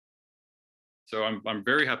So I'm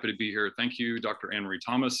very happy to be here. Thank you, Dr. Anne Marie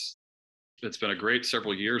Thomas. It's been a great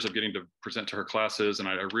several years of getting to present to her classes, and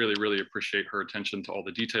I really, really appreciate her attention to all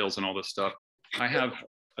the details and all this stuff. I have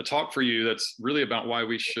a talk for you that's really about why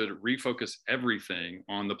we should refocus everything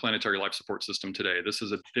on the planetary life support system today. This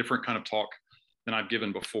is a different kind of talk than I've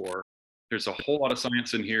given before. There's a whole lot of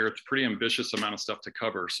science in here. It's a pretty ambitious amount of stuff to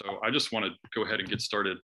cover. So I just want to go ahead and get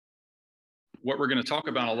started. What we're going to talk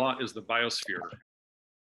about a lot is the biosphere.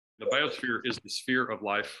 The biosphere is the sphere of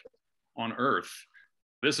life on Earth.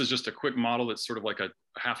 This is just a quick model. It's sort of like a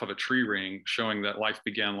half of a tree ring showing that life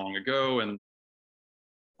began long ago, and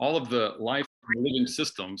all of the life living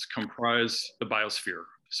systems comprise the biosphere.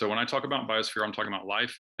 So when I talk about biosphere, I'm talking about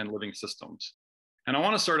life and living systems. And I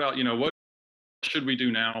want to start out, what should we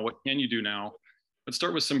do now? What can you do now? Let's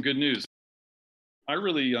start with some good news. I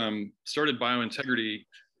really started biointegrity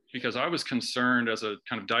because I was concerned as a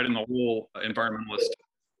kind of dyed-in-the-wool environmentalist.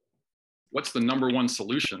 What's the number one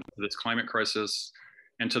solution to this climate crisis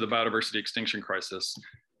and to the biodiversity extinction crisis?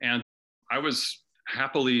 And I was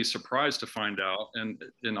happily surprised to find out,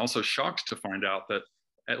 and also shocked to find out, that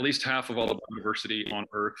at least half of all the biodiversity on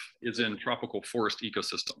Earth is in tropical forest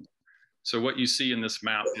ecosystem. So what you see in this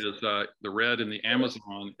map is the red in the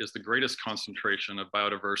Amazon is the greatest concentration of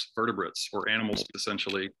biodiverse vertebrates, or animals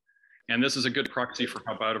essentially. And this is a good proxy for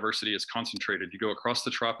how biodiversity is concentrated. You go across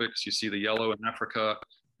the tropics, you see the yellow in Africa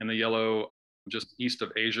and the yellow just east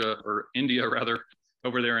of Asia, or India rather,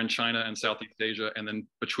 over there in China and Southeast Asia, and then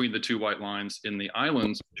between the two white lines in the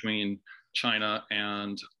islands between China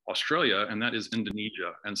and Australia, and that is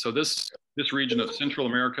Indonesia. And so this region of Central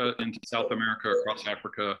America into South America, across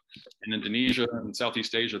Africa and Indonesia and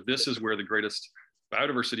Southeast Asia, this is where the greatest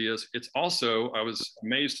biodiversity is. It's also, I was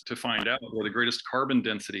amazed to find out, where the greatest carbon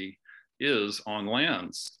density is on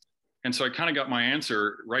lands. And so I kind of got my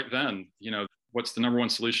answer right then. What's the number one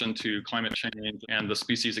solution to climate change and the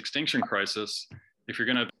species extinction crisis? If you're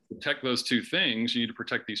going to protect those two things, you need to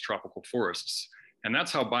protect these tropical forests. And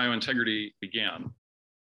that's how biointegrity began.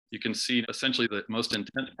 You can see essentially the most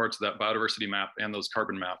intense parts of that biodiversity map and those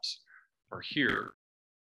carbon maps are here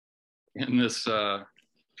in this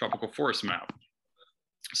tropical forest map.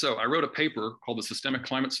 So I wrote a paper called The Systemic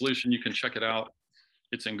Climate Solution. You can check it out.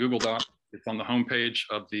 It's in Google Docs. It's on the homepage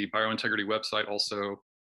of the biointegrity website also.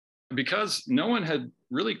 Because no one had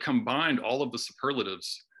really combined all of the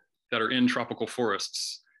superlatives that are in tropical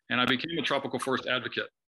forests. And I became a tropical forest advocate.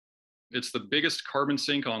 It's the biggest carbon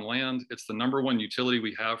sink on land. It's the number one utility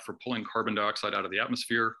we have for pulling carbon dioxide out of the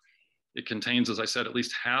atmosphere. It contains, as I said, at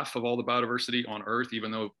least half of all the biodiversity on Earth, even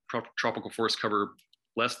though tropical forests cover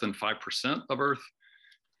less than 5% of Earth.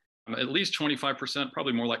 At least 25%,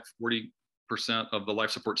 probably more like 40% of the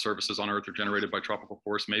life support services on Earth are generated by tropical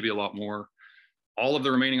forests, maybe a lot more. All of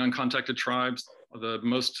the remaining uncontacted tribes, the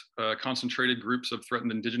most concentrated groups of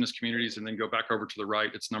threatened indigenous communities, and then go back over to the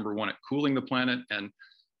right, it's number one at cooling the planet and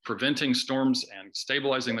preventing storms and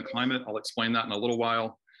stabilizing the climate. I'll explain that in a little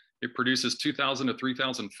while. It produces 2,000 to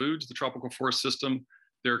 3,000 foods, the tropical forest system.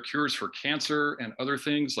 There are cures for cancer and other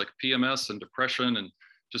things like PMS and depression and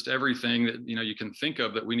just everything that you can think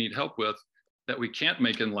of that we need help with that we can't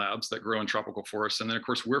make in labs that grow in tropical forests. And then of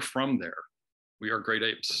course, we're from there. We are great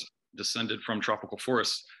apes, descended from tropical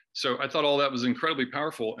forests. So I thought all that was incredibly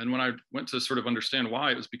powerful. And when I went to sort of understand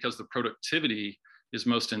why, it was because the productivity is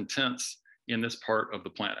most intense in this part of the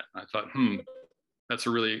planet. I thought, that's a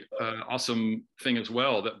really awesome thing as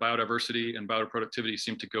well, that biodiversity and bioproductivity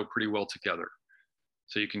seem to go pretty well together.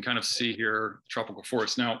 So you can kind of see here, tropical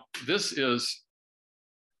forests. Now, this is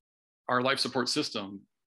our life support system.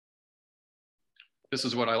 This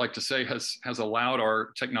is what I like to say has allowed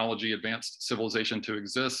our technology advanced civilization to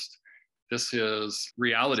exist. This is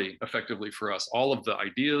reality effectively for us. All of the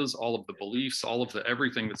ideas, all of the beliefs, all of the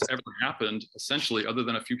everything that's ever happened, essentially, other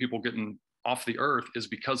than a few people getting off the Earth, is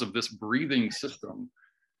because of this breathing system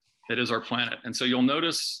that is our planet. And so you'll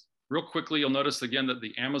notice real quickly, you'll notice again that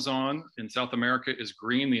the Amazon in South America is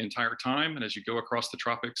green the entire time. And as you go across the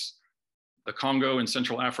tropics, the Congo in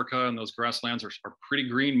Central Africa and those grasslands are pretty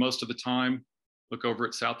green most of the time. Look over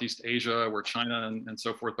at Southeast Asia, where China and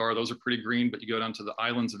so forth are. Those are pretty green, but you go down to the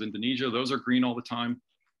islands of Indonesia, those are green all the time.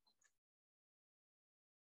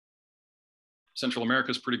 Central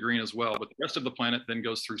America is pretty green as well, but the rest of the planet then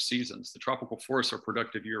goes through seasons. The tropical forests are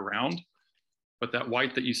productive year round, but that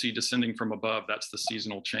white that you see descending from above, that's the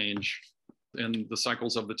seasonal change in the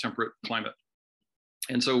cycles of the temperate climate.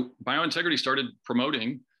 And so biointegrity started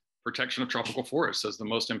promoting protection of tropical forests as the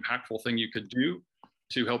most impactful thing you could do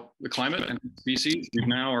to help the climate and species.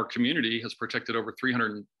 Now our community has protected over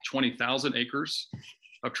 320,000 acres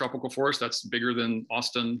of tropical forest. That's bigger than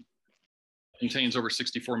Austin. Contains over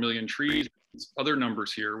 64 million trees. other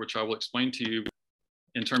numbers here, which I will explain to you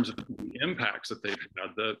in terms of the impacts that they've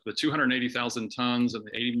had. The 280,000 tons and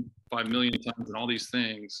the 85 million tons and all these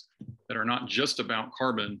things that are not just about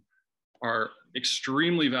carbon are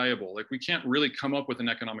extremely valuable. Like, we can't really come up with an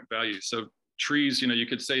economic value. So trees, you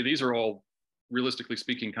could say these are all, realistically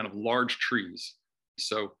speaking, kind of large trees.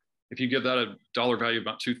 So if you give that a dollar value of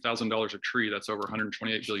about $2,000 a tree, that's over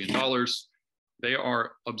 $128 billion. They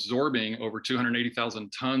are absorbing over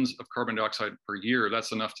 280,000 tons of carbon dioxide per year.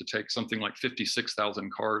 That's enough to take something like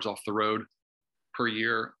 56,000 cars off the road per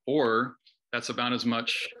year, or that's about as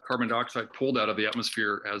much carbon dioxide pulled out of the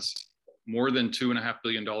atmosphere as more than $2.5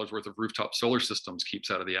 billion worth of rooftop solar systems keeps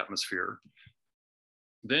out of the atmosphere.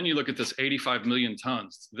 Then you look at this 85 million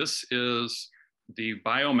tons. This is the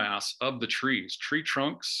biomass of the trees, tree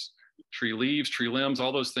trunks, tree leaves, tree limbs,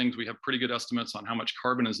 all those things. We have pretty good estimates on how much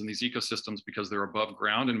carbon is in these ecosystems because they're above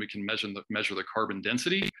ground, and we can measure the carbon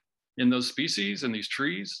density in those species and these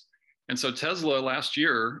trees. And so Tesla last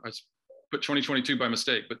year, I put 2022 by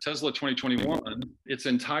mistake, but Tesla 2021, its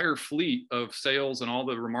entire fleet of sales and all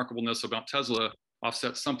the remarkableness about Tesla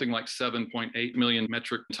offset something like 7.8 million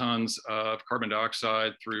metric tons of carbon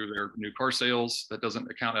dioxide through their new car sales. That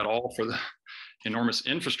doesn't account at all for the enormous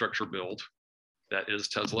infrastructure build that is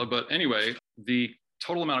Tesla. But anyway, the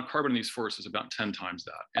total amount of carbon in these forests is about 10 times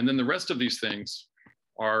that. And then the rest of these things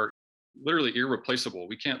are literally irreplaceable.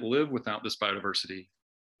 We can't live without this biodiversity.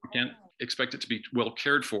 We can't expect it to be well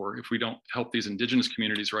cared for if we don't help these indigenous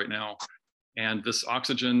communities right now. And this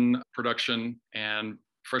oxygen production and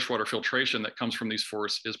freshwater filtration that comes from these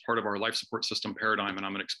forests is part of our life support system paradigm. And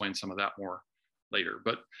I'm going to explain some of that more later.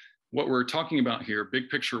 But what we're talking about here, big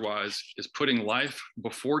picture wise, is putting life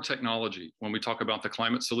before technology. When we talk about the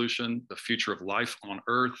climate solution, the future of life on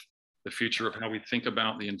Earth, the future of how we think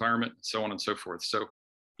about the environment, and so on and so forth. So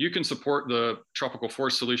you can support the tropical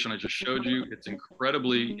forest solution I just showed you. It's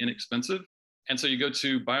incredibly inexpensive. And so you go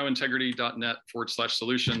to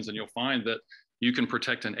biointegrity.net/solutions, and you'll find that you can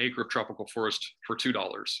protect an acre of tropical forest for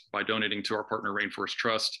 $2 by donating to our partner Rainforest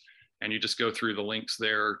Trust. And you just go through the links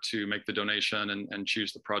there to make the donation and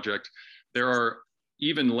choose the project. There are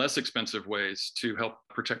even less expensive ways to help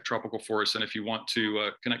protect tropical forests. And if you want to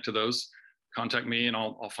connect to those, contact me and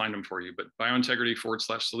I'll find them for you. But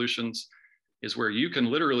biointegrity.net/solutions is where you can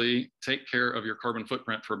literally take care of your carbon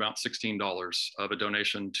footprint for about $16 of a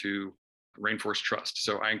donation to Rainforest Trust.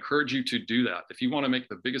 So I encourage you to do that. If you want to make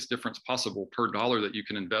the biggest difference possible per dollar that you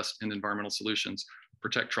can invest in environmental solutions,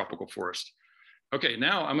 protect tropical forest. Okay,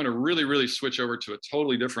 now I'm going to really switch over to a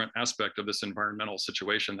totally different aspect of this environmental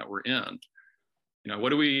situation that we're in.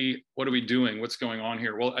 What are we doing? What's going on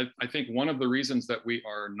here? Well, I think one of the reasons that we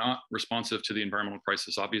are not responsive to the environmental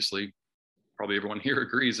crisis, obviously, probably everyone here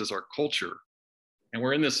agrees, is our culture. And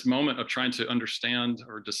we're in this moment of trying to understand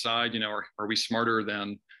or decide, are we smarter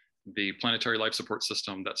than the planetary life support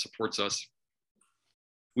system that supports us?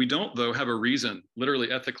 We don't, though, have a reason,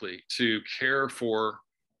 literally ethically, to care for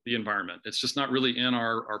the environment. It's just not really in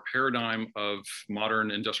our paradigm of modern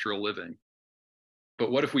industrial living.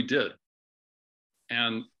 But what if we did?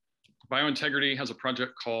 And Biointegrity has a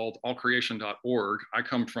project called allcreation.org. I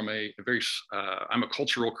come from I'm a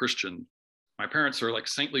cultural Christian. My parents are like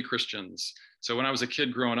saintly Christians. So when I was a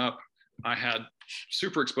kid growing up, I had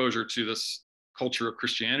super exposure to this culture of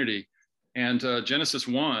Christianity. And Genesis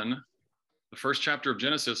 1, the first chapter of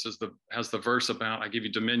Genesis has the verse about, I give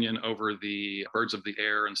you dominion over the birds of the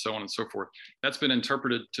air and so on and so forth. That's been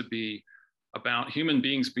interpreted to be about human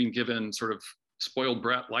beings being given sort of spoiled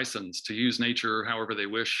brat license to use nature however they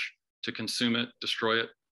wish, to consume it, destroy it.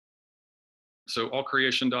 So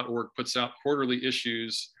allcreation.org puts out quarterly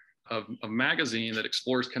issues of a magazine that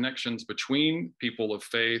explores connections between people of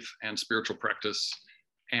faith and spiritual practice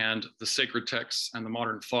and the sacred texts and the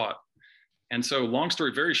modern thought. And so, long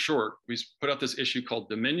story very short, we put out this issue called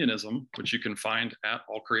Dominionism, which you can find at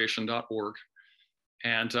allcreation.org.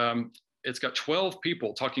 And it's got 12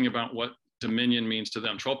 people talking about what dominion means to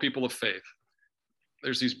them, 12 people of faith.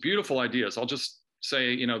 There's these beautiful ideas. I'll just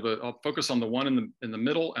say, I'll focus on the one in the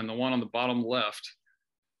middle and the one on the bottom left.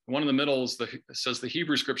 The one in the middle says the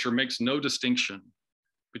Hebrew scripture makes no distinction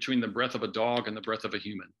between the breath of a dog and the breath of a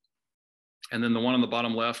human. And then the one on the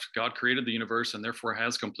bottom left, God created the universe and therefore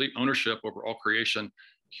has complete ownership over all creation.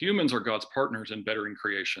 Humans are God's partners in bettering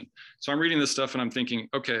creation. So I'm reading this stuff and I'm thinking,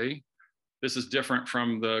 okay, this is different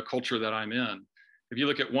from the culture that I'm in. If you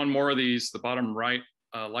look at one more of these, the bottom right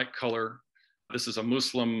light color, this is a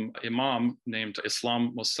Muslim imam named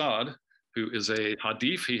Islam Mossad, who is a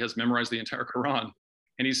hadith. He has memorized the entire Quran.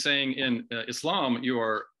 And he's saying in Islam, you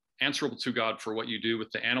are answerable to God for what you do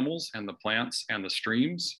with the animals and the plants and the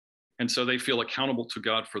streams. And so they feel accountable to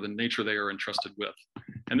God for the nature they are entrusted with.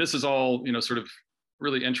 And this is all, sort of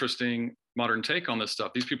really interesting modern take on this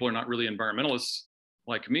stuff. These people are not really environmentalists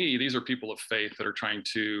like me. These are people of faith that are trying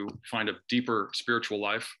to find a deeper spiritual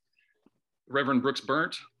life. Reverend Brooks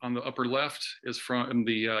Burnt on the upper left is from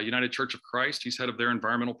the United Church of Christ. He's head of their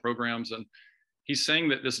environmental programs. And he's saying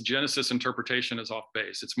that this Genesis interpretation is off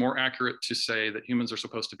base. It's more accurate to say that humans are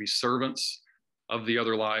supposed to be servants of the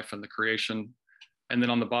other life and the creation. And then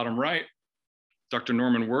on the bottom right, Dr.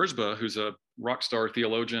 Norman Wurzba, who's a rock star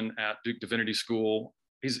theologian at Duke Divinity School,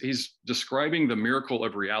 he's describing the miracle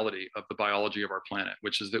of reality of the biology of our planet,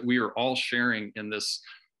 which is that we are all sharing in this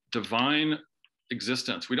divine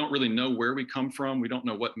existence. We don't really know where we come from. We don't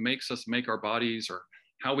know what makes us make our bodies or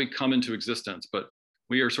how we come into existence, but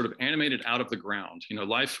we are sort of animated out of the ground.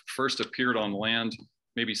 Life first appeared on land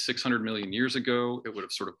maybe 600 million years ago. It would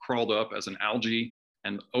have sort of crawled up as an algae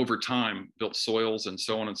and over time built soils and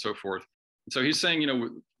so on and so forth. And so he's saying,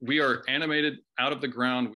 we are animated out of the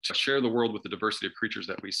ground to share the world with the diversity of creatures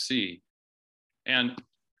that we see. And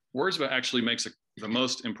Wurzba actually makes the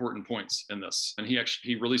most important points in this. And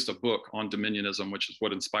he released a book on dominionism, which is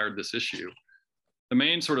what inspired this issue. The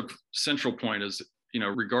main sort of central point is,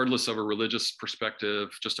 regardless of a religious perspective,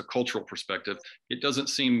 just a cultural perspective, it doesn't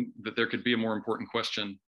seem that there could be a more important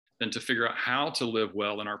question than to figure out how to live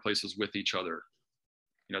well in our places with each other.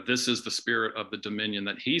 This is the spirit of the dominion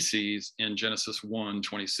that he sees in Genesis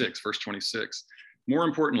 1:26, verse 26. More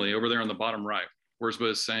importantly, over there on the bottom right,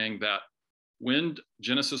 Wurzba is saying that when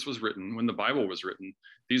Genesis was written, when the Bible was written,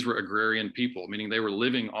 these were agrarian people, meaning they were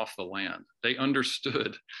living off the land. They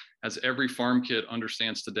understood, as every farm kid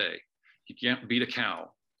understands today, you can't beat a cow.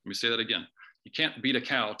 Let me say that again. You can't beat a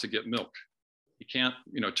cow to get milk. You can't,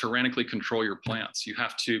 tyrannically control your plants. You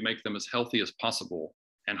have to make them as healthy as possible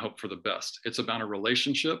and hope for the best. It's about a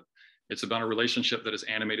relationship. It's about a relationship that is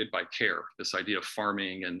animated by care, this idea of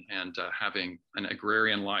farming and having an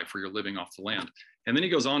agrarian life where you're living off the land. And then he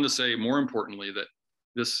goes on to say, more importantly, that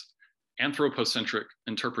this anthropocentric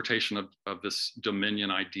interpretation of this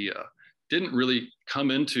dominion idea didn't really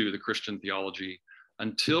come into the Christian theology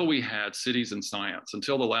until we had cities and science,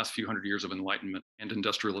 until the last few hundred years of enlightenment and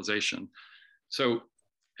industrialization. So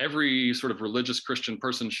every sort of religious Christian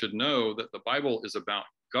person should know that the Bible is about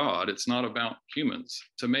God. It's not about humans.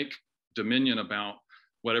 To make dominion about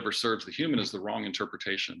whatever serves the human is the wrong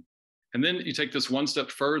interpretation. And then you take this one step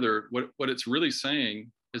further. What it's really saying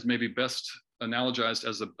is maybe best analogized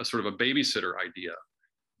as a sort of a babysitter idea,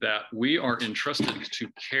 that we are entrusted to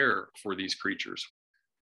care for these creatures.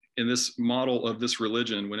 In this model of this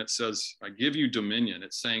religion, when it says, I give you dominion,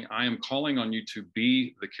 it's saying, I am calling on you to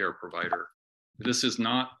be the care provider. This is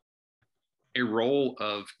not a role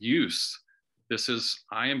of use. This is,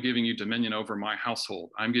 I am giving you dominion over my household.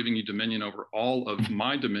 I'm giving you dominion over all of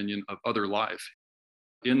my dominion of other life.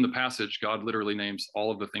 In the passage, God literally names all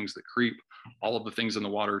of the things that creep, all of the things in the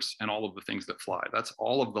waters, and all of the things that fly. That's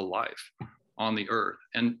all of the life on the earth.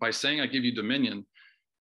 And by saying I give you dominion,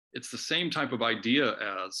 it's the same type of idea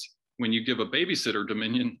as when you give a babysitter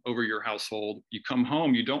dominion over your household. You come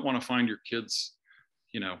home, you don't want to find your kids,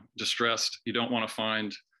 distressed. You don't want to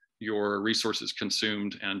find your resources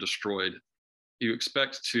consumed and destroyed. You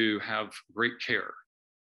expect to have great care.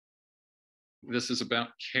 This is about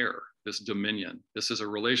care, this dominion. This is a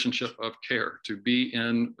relationship of care. To be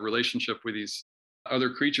in relationship with these other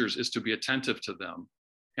creatures is to be attentive to them.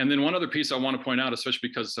 And then one other piece I want to point out, especially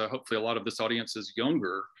because hopefully a lot of this audience is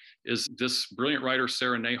younger, is this brilliant writer,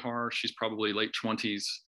 Sarah Nahar. She's probably late 20s.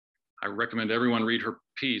 I recommend everyone read her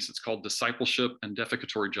piece. It's called Discipleship and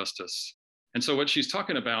Defecatory Justice. And so what she's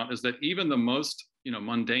talking about is that even the most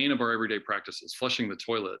mundane of our everyday practices, flushing the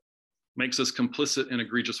toilet, makes us complicit in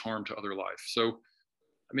egregious harm to other life. So,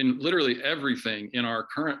 literally everything in our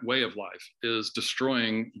current way of life is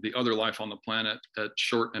destroying the other life on the planet at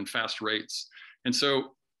short and fast rates. And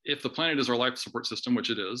so if the planet is our life support system, which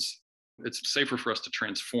it is, it's safer for us to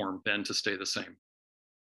transform than to stay the same.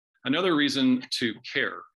 Another reason to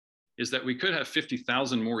care is that we could have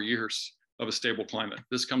 50,000 more years of a stable climate.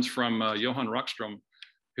 This comes from Johan Rockström,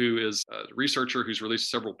 who is a researcher who's released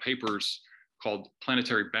several papers called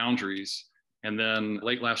Planetary Boundaries, and then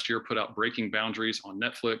late last year put out Breaking Boundaries on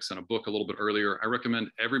Netflix and a book a little bit earlier. I recommend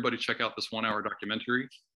everybody check out this 1-hour documentary.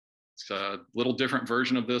 It's a little different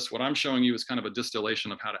version of this. What I'm showing you is kind of a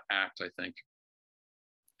distillation of how to act, I think.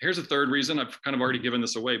 Here's a third reason. I've kind of already given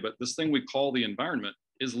this away, but this thing we call the environment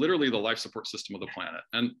is literally the life support system of the planet.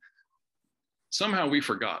 And somehow we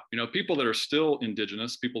forgot, people that are still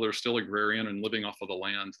indigenous, people that are still agrarian and living off of the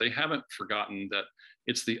land, they haven't forgotten that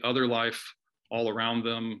it's the other life all around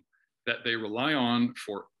them that they rely on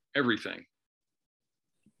for everything.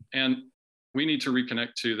 And we need to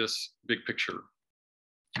reconnect to this big picture.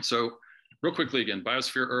 So real quickly again,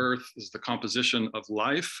 Biosphere Earth is the composition of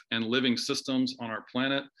life and living systems on our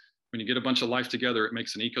planet. When you get a bunch of life together, it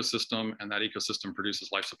makes an ecosystem, and that ecosystem produces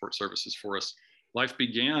life support services for us. Life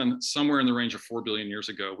began somewhere in the range of 4 billion years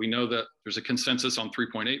ago. We know that there's a consensus on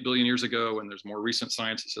 3.8 billion years ago, and there's more recent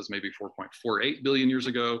science that says maybe 4.48 billion years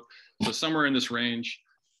ago. So somewhere in this range.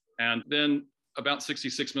 And then about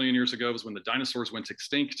 66 million years ago was when the dinosaurs went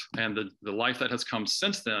extinct, and the life that has come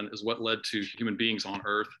since then is what led to human beings on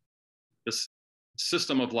Earth. This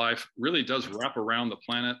system of life really does wrap around the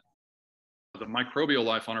planet. The microbial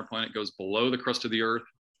life on our planet goes below the crust of the Earth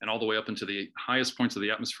and all the way up into the highest points of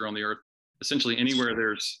the atmosphere on the Earth. Essentially, anywhere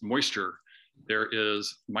there's moisture, there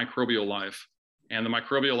is microbial life. And the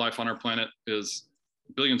microbial life on our planet is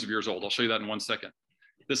billions of years old. I'll show you that in 1 second.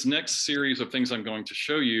 This next series of things I'm going to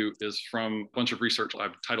show you is from a bunch of research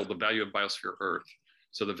I've titled The Value of Biosphere Earth.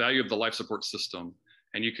 So the value of the life support system.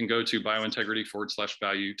 And you can go to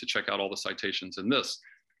biointegrity/value to check out all the citations in this.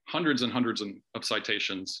 Hundreds and hundreds of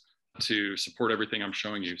citations to support everything I'm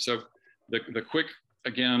showing you. So the quick,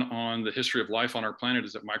 again, on the history of life on our planet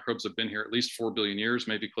is that microbes have been here at least 4 billion years,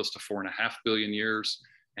 maybe close to 4.5 billion years.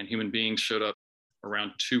 And human beings showed up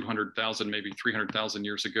around 200,000, maybe 300,000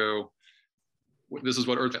 years ago. This is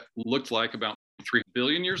what Earth looked like about 3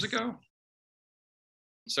 billion years ago.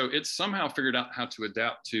 So it's somehow figured out how to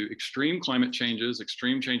adapt to extreme climate changes,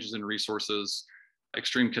 extreme changes in resources,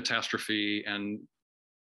 extreme catastrophe, and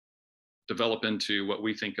develop into what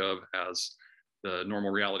we think of as the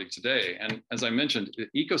normal reality today. And as I mentioned,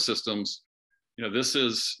 ecosystems, this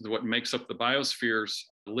is what makes up the biosphere's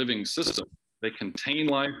living system. They contain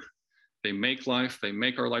life, they make life, they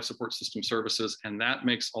make our life support system services, and that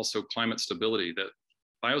makes also climate stability. That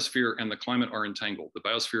biosphere and the climate are entangled. The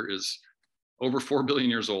biosphere is over 4 billion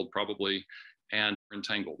years old, probably, and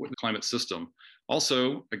entangled with the climate system.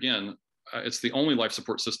 Also, again, it's the only life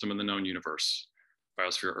support system in the known universe,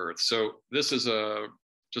 Biosphere Earth. So this is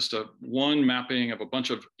just one mapping of a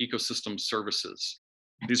bunch of ecosystem services.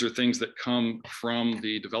 These are things that come from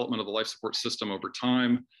the development of the life support system over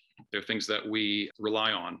time. They're things that we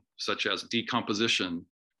rely on, such as decomposition,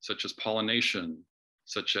 such as pollination,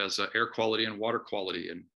 such as air quality and water quality,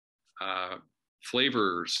 and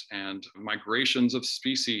flavors and migrations of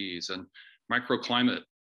species and microclimate,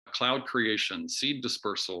 cloud creation, seed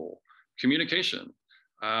dispersal, communication,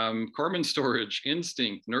 carbon storage,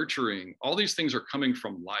 instinct, nurturing. All these things are coming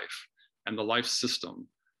from life and the life system.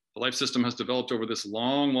 The life system has developed over this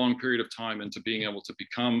long, long period of time into being able to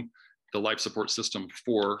become the life support system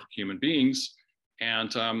for human beings.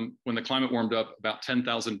 And when the climate warmed up about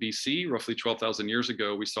 10,000 BC, roughly 12,000 years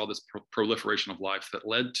ago, we saw this proliferation of life that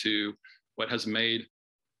led to what has made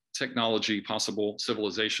technology possible,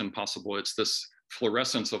 civilization possible. It's this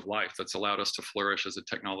fluorescence of life that's allowed us to flourish as a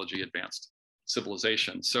technology advanced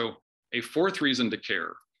civilization. So a fourth reason to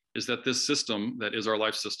care is that this system that is our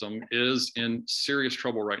life system is in serious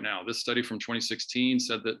trouble right now. This study from 2016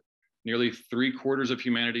 said that nearly 3/4 of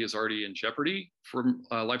humanity is already in jeopardy from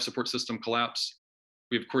life support system collapse.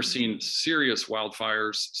 We've of course seen serious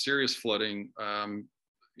wildfires, serious flooding.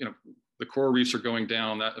 The coral reefs are going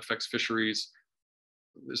down. That affects fisheries.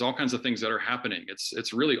 There's all kinds of things that are happening.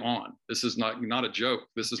 It's really on. This is not a joke.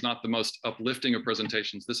 This is not the most uplifting of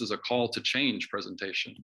presentations. This is a call to change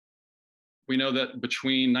presentation. We know that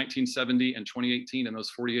between 1970 and 2018, in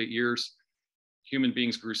those 48 years, human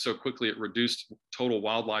beings grew so quickly it reduced total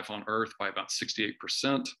wildlife on Earth by about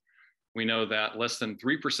 68%. We know that less than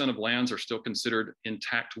 3% of lands are still considered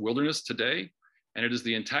intact wilderness today, and it is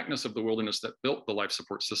the intactness of the wilderness that built the life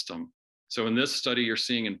support system. So in this study, you're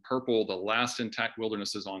seeing in purple the last intact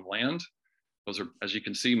wildernesses on land. Those are, as you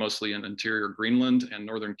can see, mostly in interior Greenland and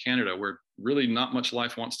northern Canada, where really not much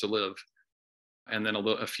life wants to live. And then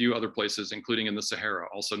a few other places, including in the Sahara,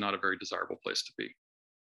 also not a very desirable place to be.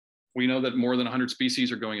 We know that more than 100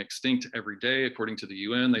 species are going extinct every day, according to the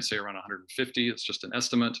UN. They say around 150, it's just an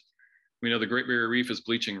estimate. We know the Great Barrier Reef is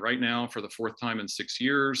bleaching right now for the 4th time in 6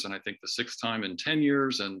 years, and I think the 6th time in 10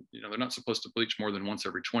 years. And they're not supposed to bleach more than once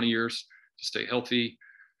every 20 years to stay healthy.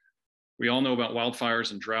 We all know about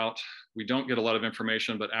wildfires and drought. We don't get a lot of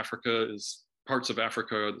information, but parts of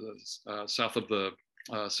Africa, south of the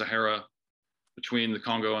Sahara, between the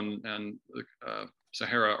Congo and the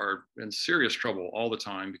Sahara, are in serious trouble all the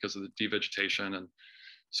time because of the devegetation and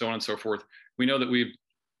so on and so forth. We know that we've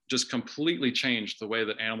just completely changed the way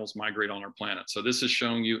that animals migrate on our planet. So this is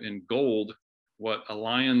showing you in gold what a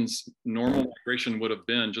lion's normal migration would have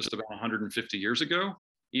been just about 150 years ago.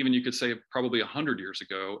 Even you could say probably 100 years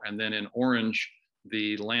ago. And then in orange,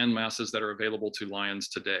 the land masses that are available to lions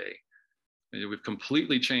today. We've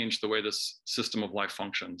completely changed the way this system of life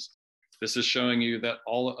functions. This is showing you that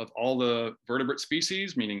all the vertebrate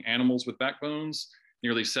species, meaning animals with backbones,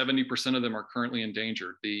 nearly 70% of them are currently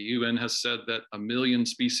endangered. The UN has said that 1 million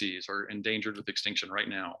species are endangered with extinction right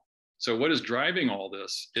now. So what is driving all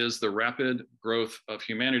this is the rapid growth of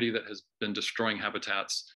humanity that has been destroying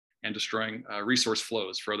habitats and destroying resource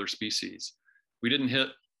flows for other species. We didn't hit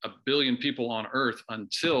 1 billion people on Earth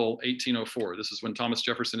until 1804. This is when Thomas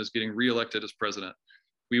Jefferson is getting reelected as president.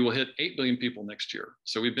 We will hit 8 billion people next year.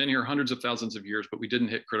 So we've been here hundreds of thousands of years, but we didn't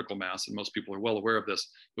hit critical mass. And most people are well aware of this,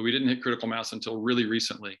 but we didn't hit critical mass until really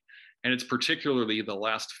recently. And it's particularly the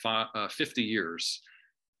last 50 years,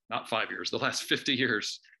 not 5 years, the last 50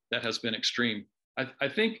 years that has been extreme. I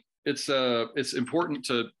think it's important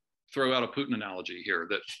to throw out a Putin analogy here,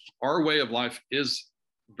 that our way of life is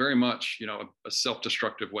very much, a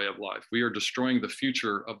self-destructive way of life. We are destroying the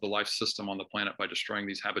future of the life system on the planet by destroying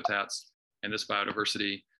these habitats and this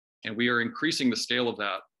biodiversity. And we are increasing the scale of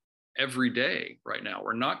that every day right now.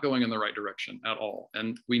 We're not going in the right direction at all.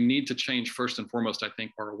 And we need to change, first and foremost, I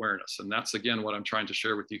think, our awareness. And that's, again, what I'm trying to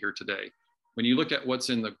share with you here today. When you look at what's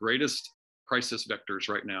in the greatest crisis vectors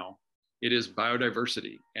right now, it is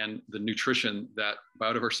biodiversity and the nutrition that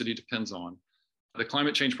biodiversity depends on. The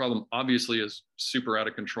climate change problem obviously is super out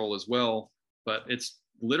of control as well, but it's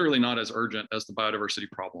literally not as urgent as the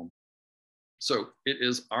biodiversity problem. So it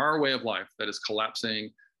is our way of life that is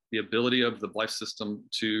collapsing the ability of the life system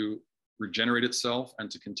to regenerate itself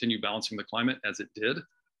and to continue balancing the climate as it did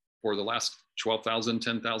for the last 12,000,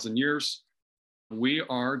 10,000 years. We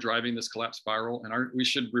are driving this collapse spiral, and we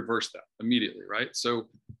should reverse that immediately, right? So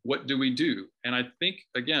what do we do? And I think,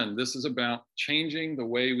 again, this is about changing the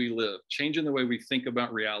way we live, changing the way we think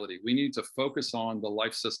about reality. We need to focus on the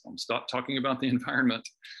life system, stop talking about the environment,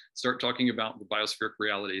 start talking about the biospheric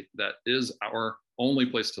reality that is our only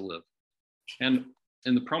place to live. And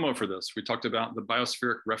in the promo for this, we talked about the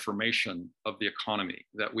biospheric reformation of the economy,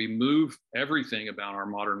 that we move everything about our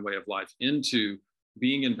modern way of life into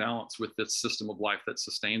being in balance with this system of life that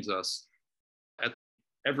sustains us at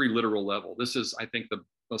every literal level. This is, I think, the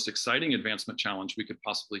most exciting advancement challenge we could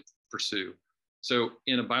possibly pursue. So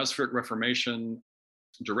in a biospheric reformation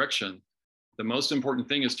direction, the most important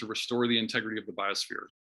thing is to restore the integrity of the biosphere,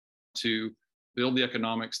 to build the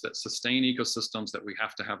economics that sustain ecosystems that we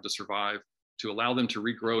have to survive, to allow them to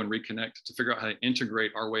regrow and reconnect, to figure out how to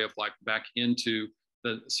integrate our way of life back into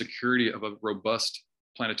the security of a robust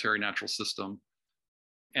planetary natural system,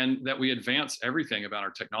 and that we advance everything about our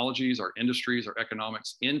technologies, our industries, our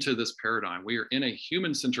economics into this paradigm. We are in a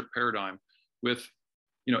human-centric paradigm with,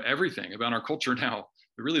 everything about our culture now.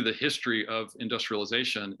 Really, the history of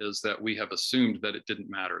industrialization is that we have assumed that it didn't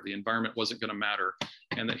matter. The environment wasn't going to matter,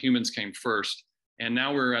 and that humans came first. And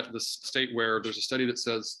now we're at this state where there's a study that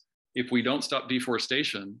says if we don't stop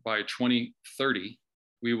deforestation by 2030,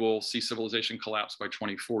 we will see civilization collapse by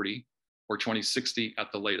 2040 or 2060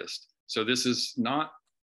 at the latest. So this is not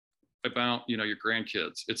about your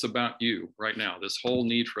grandkids. It's about you right now, this whole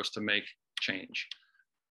need for us to make change.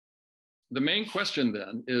 The main question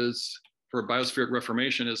then is, for biospheric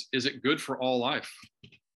reformation, is it good for all life?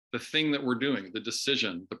 The thing that we're doing, the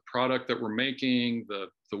decision, the product that we're making,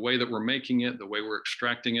 the way that we're making it, the way we're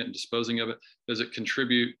extracting it and disposing of it, does it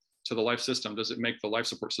contribute to the life system? Does it make the life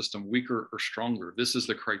support system weaker or stronger? This is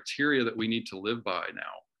the criteria that we need to live by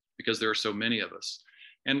now, because there are so many of us.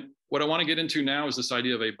 And what I want to get into now is this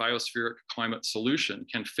idea of a biospheric climate solution.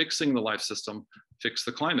 Can fixing the life system fix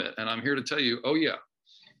the climate? And I'm here to tell you, oh yeah,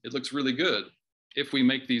 it looks really good if we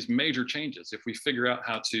make these major changes, if we figure out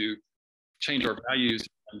how to change our values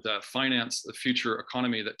and finance the future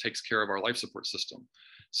economy that takes care of our life support system.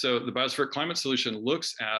 So the biospheric climate solution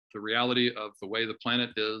looks at the reality of the way the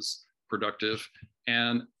planet is productive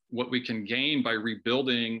and what we can gain by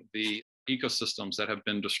rebuilding the ecosystems that have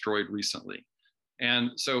been destroyed recently.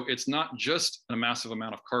 And so it's not just a massive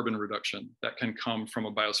amount of carbon reduction that can come from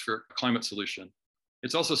a biospheric climate solution.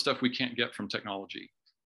 It's also stuff we can't get from technology.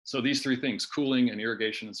 So these three things: cooling and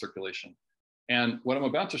irrigation and circulation. And what I'm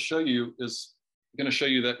about to show you is going to show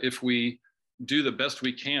you that if we do the best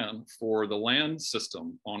we can for the land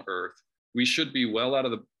system on Earth, we should be well out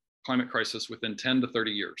of the climate crisis within 10 to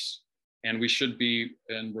 30 years. And we should be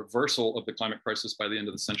in reversal of the climate crisis by the end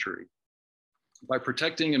of the century. By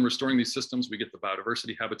protecting and restoring these systems, we get the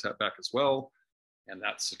biodiversity habitat back as well, and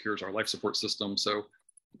that secures our life support system. So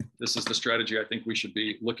this is the strategy I think we should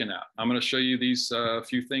be looking at. I'm going to show you these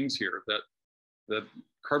few things here. That the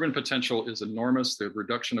carbon potential is enormous, the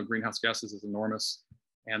reduction of greenhouse gases is enormous,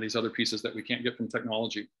 and these other pieces that we can't get from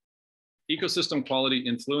technology. Ecosystem quality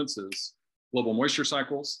influences global moisture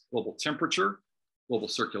cycles, global temperature, global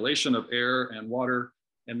circulation of air and water,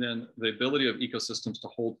 and then the ability of ecosystems to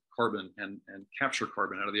hold carbon and capture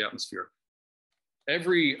carbon out of the atmosphere.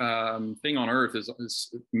 Every thing on Earth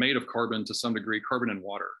is made of carbon to some degree, carbon and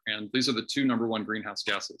water. And these are the two #1 greenhouse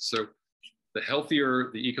gases. So the healthier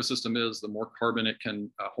the ecosystem is, the more carbon it can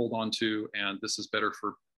hold on to, and this is better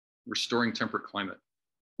for restoring temperate climate.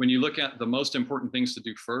 When you look at the most important things to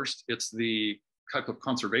do first, it's the type of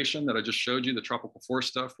conservation that I just showed you, the tropical forest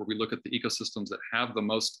stuff, where we look at the ecosystems that have the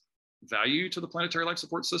most value to the planetary life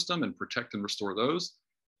support system and protect and restore those.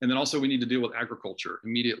 And then also we need to deal with agriculture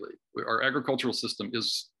immediately. Our agricultural system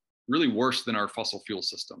is really worse than our fossil fuel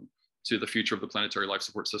system to the future of the planetary life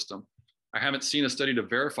support system. I haven't seen a study to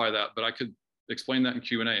verify that, but I could explain that in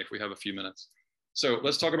Q&A if we have a few minutes. So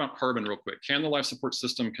let's talk about carbon real quick. Can the life support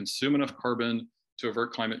system consume enough carbon to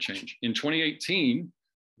avert climate change? In 2018,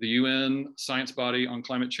 the UN science body on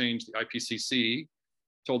climate change, the IPCC,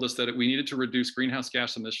 told us that we needed to reduce greenhouse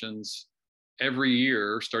gas emissions every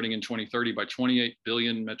year starting in 2030 by 28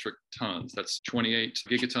 billion metric tons. That's 28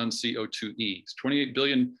 gigatons CO2e. It's 28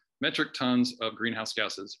 billion metric tons of greenhouse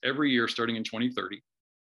gases every year starting in 2030.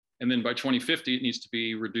 And then by 2050, it needs to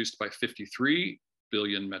be reduced by 53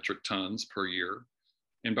 billion metric tons per year.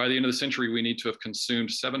 And by the end of the century, we need to have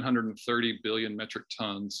consumed 730 billion metric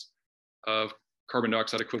tons of carbon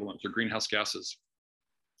dioxide equivalents or greenhouse gases.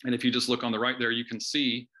 And if you just look on the right there, you can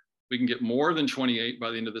see we can get more than 28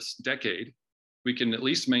 by the end of this decade. We can at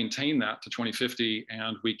least maintain that to 2050,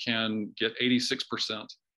 and we can get 86%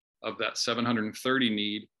 of that 730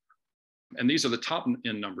 need. And these are the top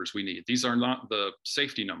end numbers we need. These are not the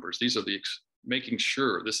safety numbers. These are the making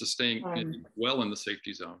sure this is staying well in the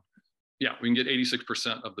safety zone. Yeah, we can get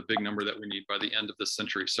 86% of the big number that we need by the end of this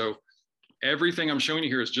century. So everything I'm showing you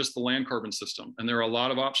here is just the land carbon system. And there are a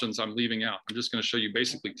lot of options I'm leaving out. I'm just going to show you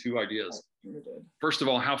basically two ideas. First of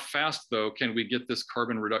all, how fast, though, can we get this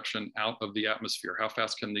carbon reduction out of the atmosphere? How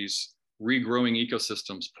fast can these regrowing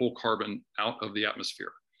ecosystems pull carbon out of the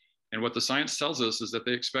atmosphere? And what the science tells us is that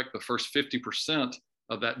they expect the first 50%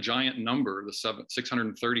 of that giant number, the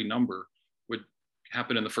 630 number, would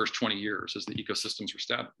happen in the first 20 years as the ecosystems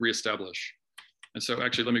reestablish. And so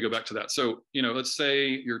actually, let me go back to that. So, let's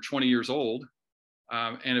say you're 20 years old.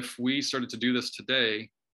 And if we started to do this today,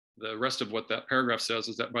 the rest of what that paragraph says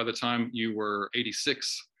is that by the time you were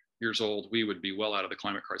 86 years old, we would be well out of the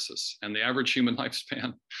climate crisis. And the average human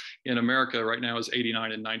lifespan in America right now is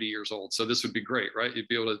 89 and 90 years old. So this would be great, right? You'd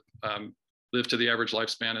be able to live to the average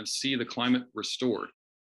lifespan and see the climate restored.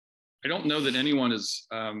 I don't know that anyone is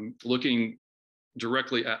looking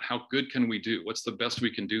directly at how good can we do? What's the best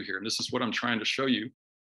we can do here? And this is what I'm trying to show you,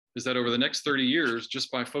 is that over the next 30 years,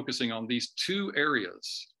 just by focusing on these two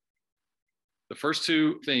areas, the first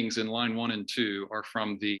two things in line 1 and 2 are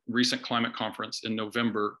from the recent climate conference in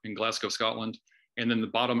November in Glasgow, Scotland. And then the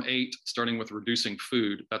bottom 8, starting with reducing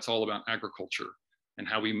food, that's all about agriculture and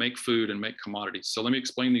how we make food and make commodities. So let me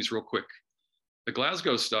explain these real quick. The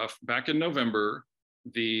Glasgow stuff, back in November,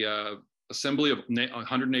 the Assembly of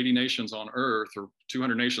 180 nations on Earth, or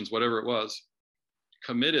 200 nations, whatever it was,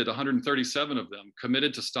 committed, 137 of them,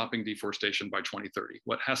 committed to stopping deforestation by 2030.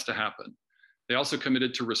 What has to happen? They also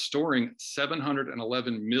committed to restoring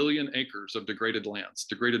 711 million acres of degraded lands,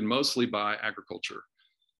 degraded mostly by agriculture.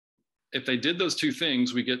 If they did those two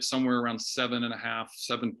things, we get somewhere around 7.5,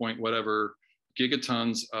 7 point whatever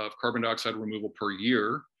gigatons of carbon dioxide removal per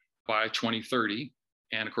year by 2030.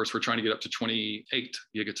 And of course, we're trying to get up to 28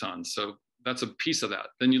 gigatons. So that's a piece of that.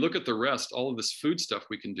 Then you look at the rest, all of this food stuff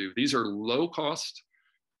we can do. These are low cost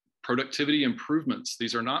productivity improvements.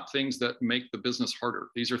 These are not things that make the business harder.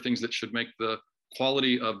 These are things that should make the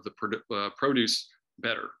quality of the produce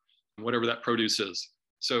better, whatever that produce is.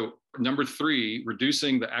 So number 3,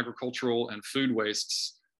 reducing the agricultural and food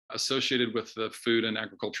wastes associated with the food and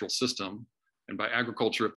agricultural system. And by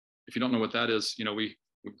agriculture, if you don't know what that is, we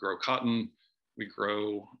grow cotton, we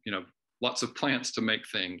grow, lots of plants to make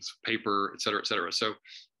things, paper, et cetera, et cetera. So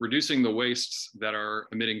reducing the wastes that are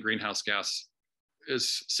emitting greenhouse gas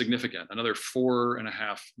is significant. Another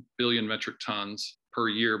 4.5 billion metric tons per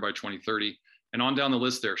year by 2030. And on down the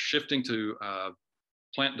list there, shifting to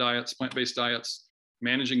plant-based diets,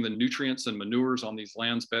 managing the nutrients and manures on these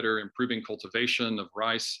lands better, improving cultivation of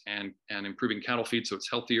rice and improving cattle feed so it's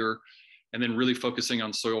healthier, and then really focusing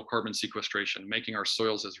on soil carbon sequestration, making our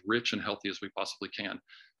soils as rich and healthy as we possibly can.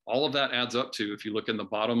 All of that adds up to, if you look in the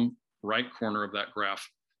bottom right corner of that graph,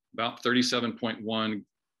 about 37.1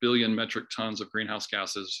 billion metric tons of greenhouse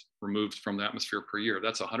gases removed from the atmosphere per year.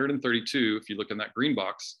 That's 132, if you look in that green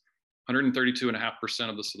box, 132.5%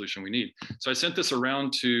 of the solution we need. So I sent this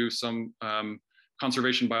around to some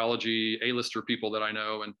conservation biology A-lister people that I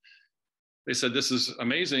know, and they said, this is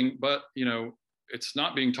amazing, but it's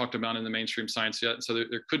not being talked about in the mainstream science yet. So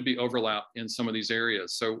there could be overlap in some of these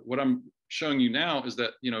areas. So what I'm showing you now is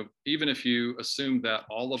that, even if you assume that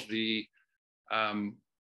all of the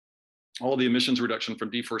emissions reduction from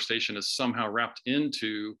deforestation is somehow wrapped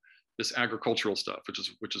into this agricultural stuff,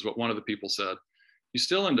 which is what one of the people said, you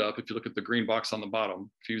still end up, if you look at the green box on the bottom,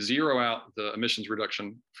 if you zero out the emissions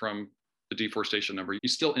reduction from the deforestation number, you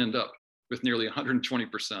still end up with nearly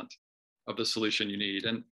 120% of the solution you need.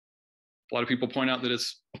 And a lot of people point out that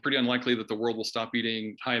it's pretty unlikely that the world will stop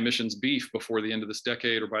eating high emissions beef before the end of this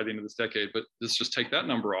decade or by the end of this decade. But let's just take that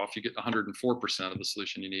number off. You get 104% of the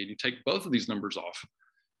solution you need. You take both of these numbers off,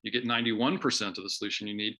 you get 91% of the solution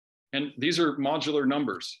you need. And these are modular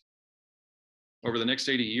numbers. Over the next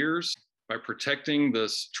 80 years, by protecting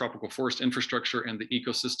this tropical forest infrastructure and the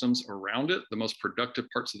ecosystems around it, the most productive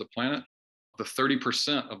parts of the planet, the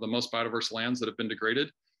 30% of the most biodiverse lands that have been degraded,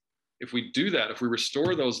 if we do that, if we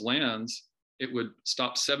restore those lands, it would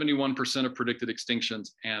stop 71% of predicted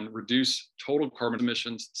extinctions and reduce total carbon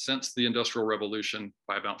emissions since the Industrial Revolution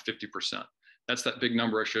by about 50%. That's that big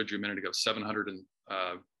number I showed you a minute ago, 630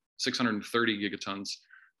 gigatons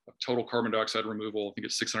of total carbon dioxide removal. I think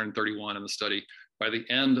it's 631 in the study. By the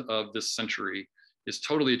end of this century is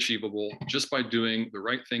totally achievable just by doing the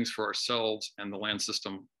right things for ourselves and the land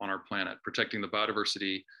system on our planet, protecting the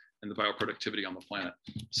biodiversity and the bioproductivity on the planet.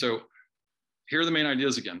 So here are the main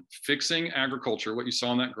ideas again: fixing agriculture, what you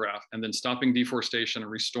saw in that graph, and then stopping deforestation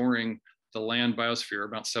and restoring the land biosphere,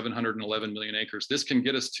 about 711 million acres. This can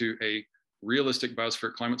get us to a realistic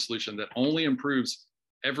biospheric climate solution that only improves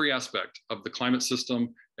every aspect of the climate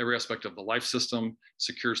system, every aspect of the life system,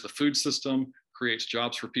 secures the food system, creates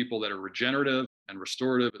jobs for people that are regenerative and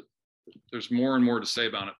restorative. There's more and more to say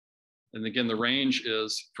about it. And again, the range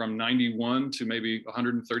is from 91 to maybe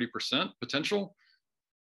 130% potential.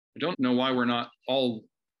 I don't know why we're not all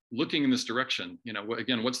looking in this direction.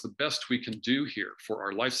 Again, what's the best we can do here for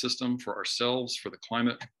our life system, for ourselves, for the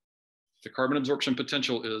climate? The carbon absorption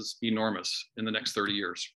potential is enormous in the next 30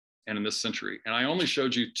 years and in this century. And I only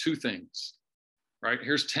showed you 2 things, right?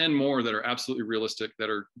 Here's 10 more that are absolutely realistic, that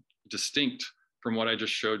are distinct from what I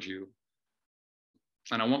just showed you.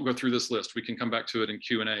 And I won't go through this list. We can come back to it in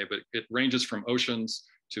Q&A, but it ranges from oceans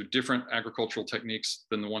to different agricultural techniques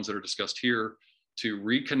than the ones that are discussed here, to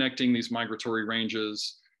reconnecting these migratory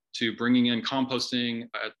ranges, to bringing in composting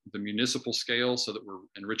at the municipal scale so that we're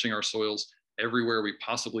enriching our soils everywhere we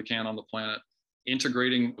possibly can on the planet,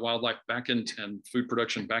 integrating wildlife back in and food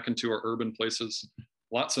production back into our urban places.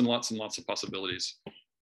 Lots and lots and lots of possibilities.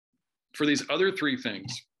 For these other 3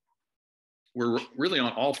 things, we're really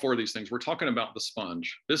on all 4 of these things. We're talking about the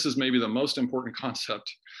sponge. This is maybe the most important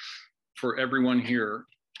concept for everyone here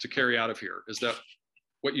to carry out of here, is that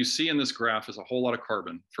what you see in this graph is a whole lot of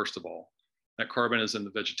carbon, first of all. That carbon is in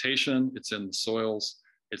the vegetation, it's in the soils,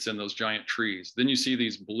 it's in those giant trees. Then you see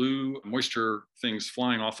these blue moisture things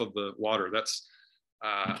flying off of the water. That's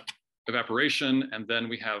evaporation, and then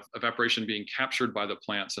we have evaporation being captured by the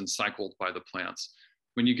plants and cycled by the plants.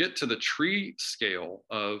 When you get to the tree scale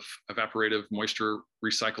of evaporative moisture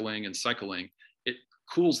recycling and cycling, it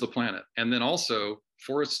cools the planet. And then also,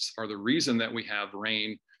 forests are the reason that we have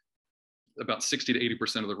rain, about 60 to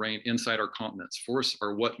 80% of the rain inside our continents. Forests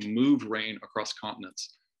are what move rain across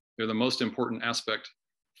continents. They're the most important aspect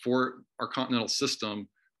for our continental system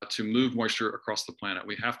to move moisture across the planet.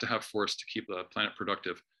 We have to have forests to keep the planet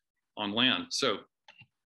productive on land. So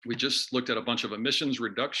we just looked at a bunch of emissions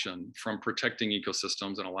reduction from protecting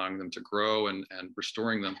ecosystems and allowing them to grow and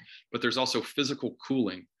restoring them. But there's also physical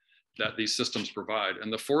cooling that these systems provide.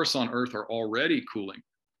 And the forests on Earth are already cooling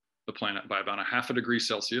the planet by about 0.5 degrees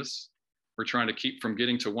Celsius. We're trying to keep from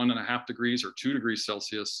getting to 1.5 degrees or 2 degrees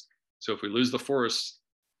Celsius. So if we lose the forests,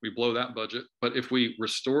 we blow that budget. But if we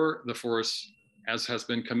restore the forests, as has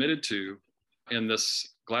been committed to in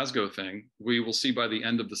this Glasgow thing, we will see by the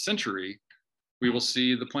end of the century, we will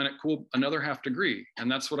see the planet cool another 0.5 degree. And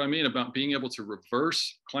that's what I mean about being able to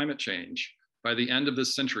reverse climate change. By the end of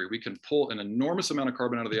this century, we can pull an enormous amount of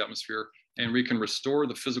carbon out of the atmosphere, and we can restore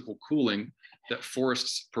the physical cooling that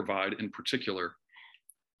forests provide in particular.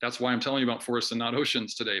 That's why I'm telling you about forests and not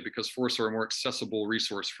oceans today, because forests are a more accessible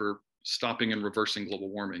resource for stopping and reversing global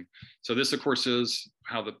warming. So this, of course, is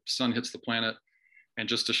how the sun hits the planet. And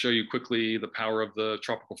just to show you quickly the power of the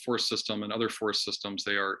tropical forest system and other forest systems,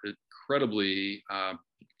 they are incredibly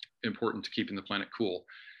important to keeping the planet cool.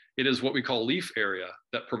 It is what we call leaf area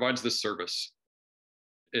that provides this service.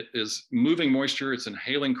 It is moving moisture, it's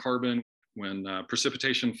inhaling carbon. When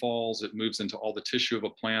precipitation falls, it moves into all the tissue of a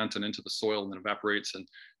plant and into the soil and then evaporates and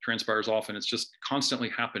transpires off. And it's just constantly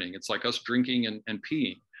happening. It's like us drinking and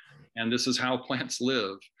peeing. And this is how plants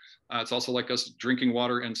live. It's also like us drinking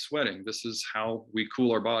water and sweating. This is how we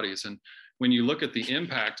cool our bodies. And when you look at the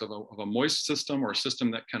impact of a moist system or a system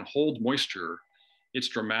that can hold moisture, it's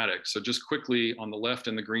dramatic. So just quickly on the left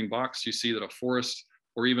in the green box, you see that a forest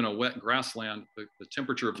or even a wet grassland, the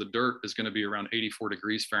temperature of the dirt is going to be around 84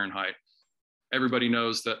 degrees Fahrenheit. Everybody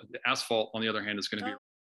knows that the asphalt, on the other hand, is going to be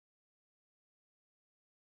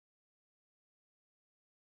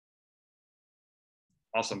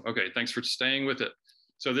awesome. Okay, thanks for staying with it.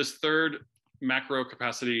 So this third macro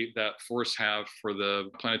capacity that forests have for the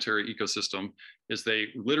planetary ecosystem is they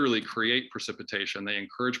literally create precipitation. They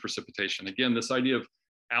encourage precipitation. Again, this idea of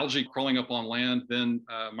algae crawling up on land, then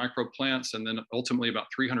microplants, and then ultimately about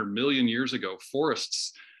 300 million years ago,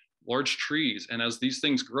 forests, large trees. And as these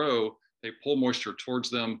things grow, they pull moisture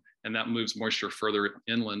towards them, and that moves moisture further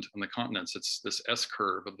inland on the continents. It's this S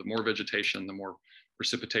curve of the more vegetation, the more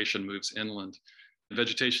precipitation moves inland.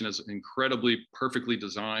 Vegetation is incredibly perfectly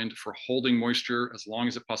designed for holding moisture as long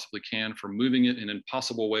as it possibly can, for moving it in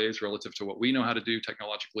impossible ways relative to what we know how to do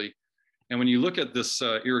technologically. And when you look at this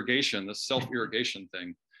irrigation, this self-irrigation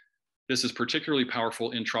thing, this is particularly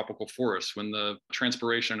powerful in tropical forests. When the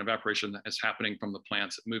transpiration and evaporation is happening from the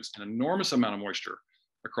plants, it moves an enormous amount of moisture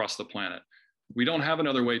across the planet. We don't have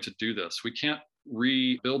another way to do this. We can't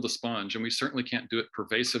rebuild the sponge, and we certainly can't do it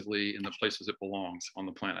pervasively in the places it belongs on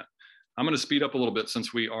the planet. I'm going to speed up a little bit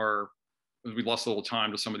since we lost a little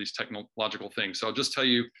time to some of these technological things. So I'll just tell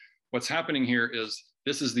you what's happening here is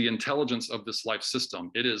this is the intelligence of this life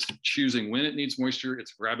system. It is choosing when it needs moisture.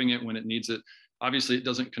 It's grabbing it when it needs it. Obviously, it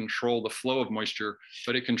doesn't control the flow of moisture,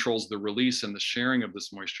 but it controls the release and the sharing of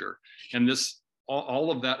this moisture. And this,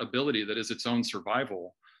 all of that ability that is its own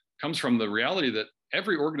survival comes from the reality that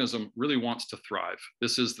every organism really wants to thrive.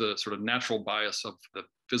 This is the sort of natural bias of the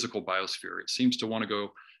physical biosphere. It seems to want to go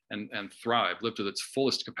and thrive, live to its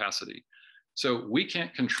fullest capacity. So we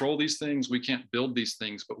can't control these things, we can't build these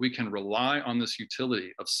things, but we can rely on this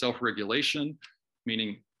utility of self-regulation,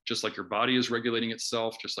 meaning just like your body is regulating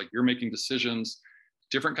itself, just like you're making decisions,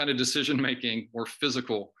 different kind of decision making, more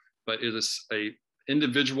physical, but it is a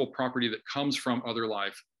individual property that comes from other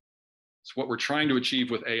life. It's what we're trying to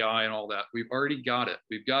achieve with AI and all that. We've already got it.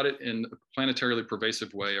 We've got it in a planetarily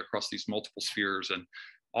pervasive way across these multiple spheres. And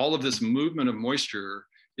all of this movement of moisture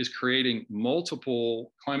is creating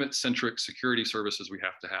multiple climate-centric security services we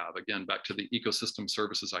have to have. Again, back to the ecosystem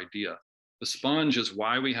services idea. The sponge is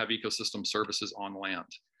why we have ecosystem services on land.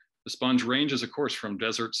 The sponge ranges, of course, from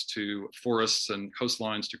deserts to forests and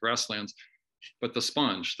coastlines to grasslands, but the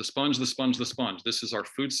sponge, this is our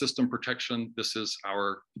food system protection. This is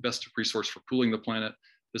our best resource for cooling the planet.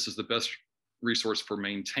 This is the best resource for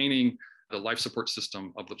maintaining the life support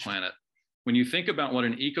system of the planet. When you think about what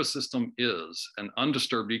an ecosystem is, an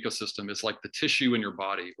undisturbed ecosystem is like the tissue in your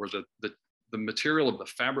body or the material of the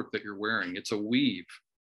fabric that you're wearing. It's a weave.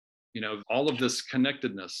 You know, all of this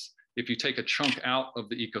connectedness, if you take a chunk out of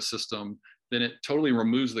the ecosystem, then it totally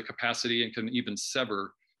removes the capacity and can even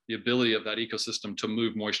sever the ability of that ecosystem to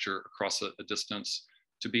move moisture across a distance,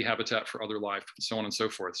 to be habitat for other life, and so on and so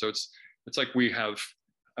forth. So it's like we've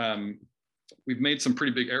made some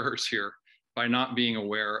pretty big errors here by not being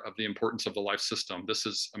aware of the importance of the life system. This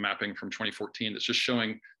is a mapping from 2014 that's just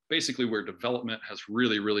showing basically where development has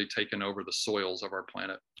really, really taken over the soils of our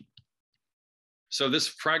planet. So this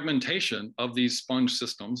fragmentation of these sponge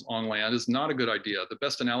systems on land is not a good idea. The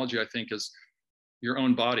best analogy, I think, is your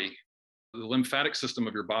own body. The lymphatic system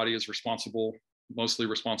of your body is mostly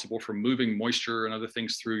responsible for moving moisture and other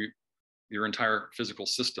things through your entire physical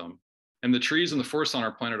system. And the trees and the forests on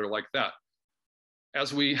our planet are like that.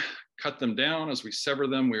 As we cut them down, as we sever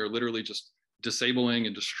them, we are literally just disabling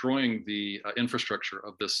and destroying the infrastructure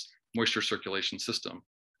of this moisture circulation system.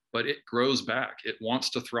 But it grows back, it wants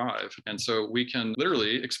to thrive. And so we can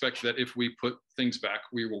literally expect that if we put things back,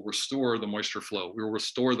 we will restore the moisture flow. We will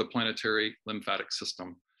restore the planetary lymphatic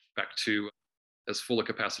system back to as full a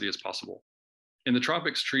capacity as possible. In the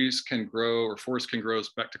tropics, trees can grow, or forests can grow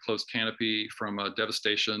back to closed canopy from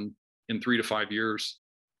devastation in 3 to 5 years.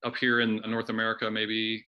 Up here in North America,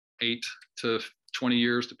 maybe 8 to 20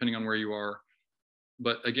 years, depending on where you are.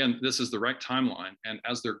 But again, this is the right timeline. And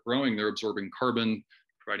as they're growing, they're absorbing carbon,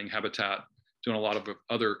 providing habitat, doing a lot of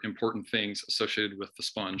other important things associated with the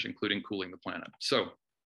sponge, including cooling the planet. So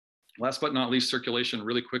last but not least, circulation,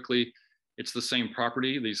 really quickly, it's the same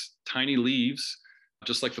property. These tiny leaves,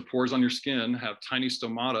 just like the pores on your skin, have tiny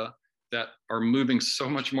stomata that are moving so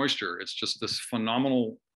much moisture. It's just this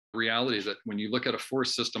phenomenal reality that when you look at a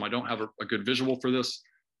forest system, I don't have a good visual for this,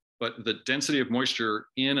 but the density of moisture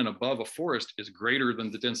in and above a forest is greater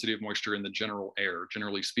than the density of moisture in the general air,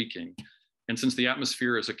 generally speaking. And since the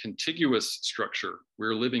atmosphere is a contiguous structure,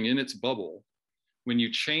 we're living in its bubble. When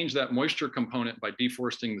you change that moisture component by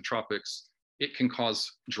deforesting the tropics, it can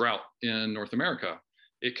cause drought in North America.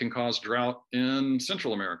 It can cause drought in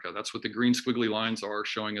Central America. That's what the green squiggly lines are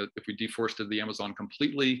showing. If we deforested the Amazon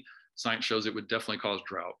completely, science shows it would definitely cause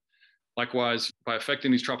drought. Likewise, by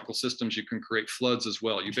affecting these tropical systems, you can create floods as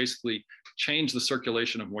well. You basically change the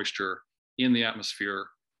circulation of moisture in the atmosphere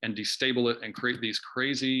and destabilize it and create these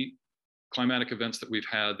crazy climatic events that we've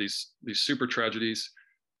had, these super tragedies.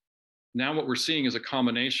 Now what we're seeing is a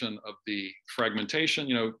combination of the fragmentation.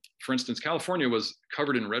 For instance, California was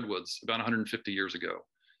covered in redwoods about 150 years ago.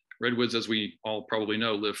 Redwoods, as we all probably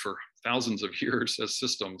know, live for thousands of years as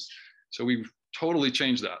systems. So we've totally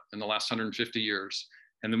changed that in the last 150 years.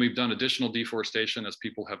 And then we've done additional deforestation as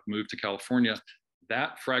people have moved to California.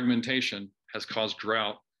 That fragmentation has caused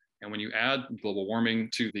drought. And when you add global warming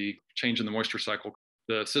to the change in the moisture cycle,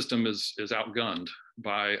 the system is outgunned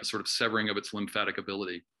by a sort of severing of its lymphatic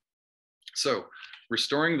ability. So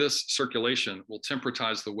restoring this circulation will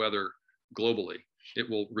temperatize the weather globally. It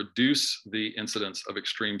will reduce the incidence of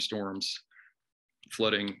extreme storms,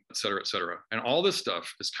 flooding, et cetera, et cetera. And all this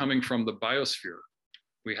stuff is coming from the biosphere.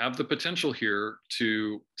 We have the potential here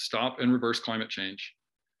to stop and reverse climate change.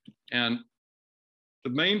 And the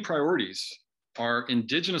main priorities are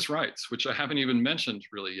indigenous rights, which I haven't even mentioned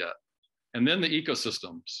really yet. And then the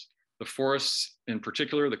ecosystems, the forests in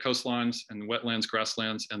particular, the coastlines and wetlands,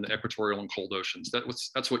 grasslands, and the equatorial and cold oceans.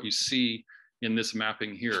 That's what you see in this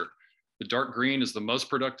mapping here. The dark green is the most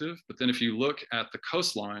productive, but then if you look at the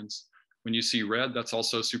coastlines, when you see red, that's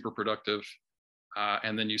also super productive.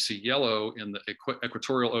 And then you see yellow in the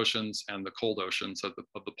equatorial oceans and the cold oceans of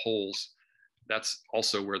the poles. That's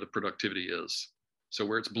also where the productivity is. So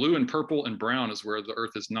where it's blue and purple and brown is where the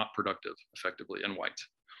Earth is not productive effectively, and white.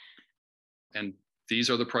 And these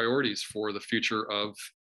are the priorities for the future of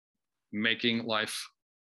making life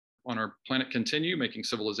on our planet continue, making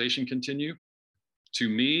civilization continue. To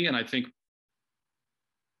me, and I think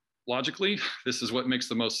logically, this is what makes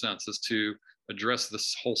the most sense, is to address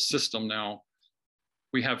this whole system now.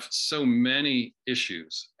 We have so many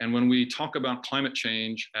issues. And when we talk about climate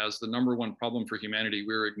change as the number one problem for humanity,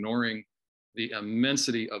 we're ignoring the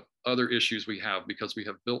immensity of other issues we have because we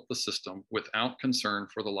have built the system without concern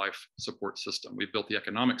for the life support system. We've built the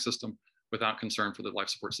economic system without concern for the life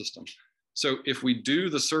support system. So if we do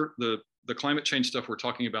the climate change stuff we're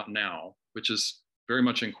talking about now, which is very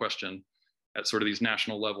much in question at sort of these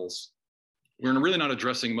national levels, we're really not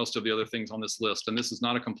addressing most of the other things on this list. And this is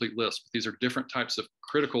not a complete list, but these are different types of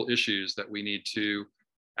critical issues that we need to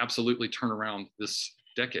absolutely turn around this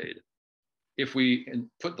decade. If we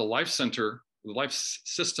put the life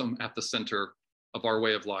system at the center of our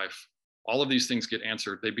way of life, all of these things get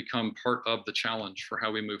answered. They become part of the challenge for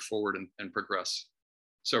how we move forward and progress.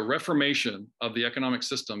 So reformation of the economic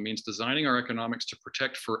system means designing our economics to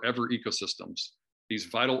protect forever ecosystems, these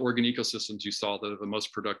vital organ ecosystems you saw that are the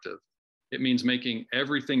most productive. It means making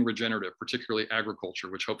everything regenerative, particularly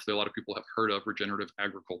agriculture, which hopefully a lot of people have heard of, regenerative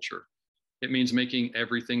agriculture. It means making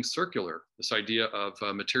everything circular, this idea of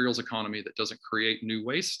a materials economy that doesn't create new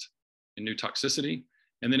waste and new toxicity.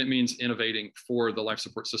 And then it means innovating for the life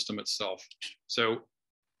support system itself. So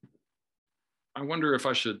I wonder if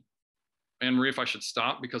I should, Anne-Marie, if I should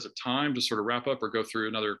stop because of time to sort of wrap up, or go through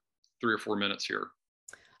another 3 or 4 minutes here.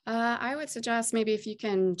 I would suggest maybe if you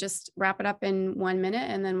can just wrap it up in 1 minute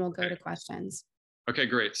and then we'll go to questions. Okay,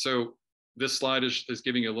 great. So this slide is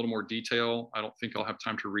giving you a little more detail. I don't think I'll have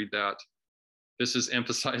time to read that. This is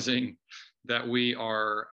emphasizing that we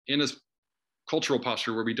are in a cultural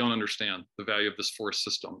posture where we don't understand the value of this forest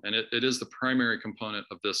system. And it is the primary component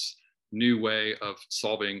of this new way of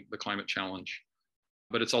solving the climate challenge.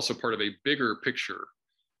 But it's also part of a bigger picture.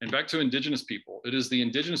 And back to indigenous people, it is the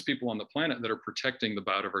indigenous people on the planet that are protecting the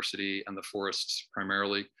biodiversity and the forests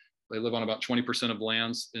primarily. They live on about 20% of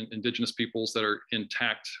lands, indigenous peoples that are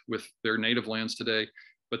intact with their native lands today,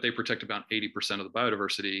 but they protect about 80% of the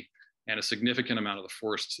biodiversity and a significant amount of the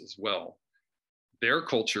forests as well. Their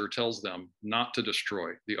culture tells them not to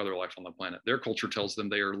destroy the other life on the planet. Their culture tells them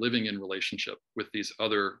they are living in relationship with these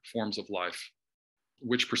other forms of life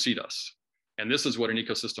which precede us. And this is what an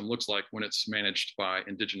ecosystem looks like when it's managed by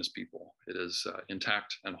indigenous people. It is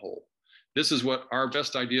intact and whole. This is what our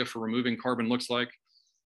best idea for removing carbon looks like.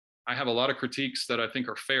 I have a lot of critiques that I think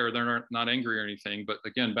are fair. They're not angry or anything. But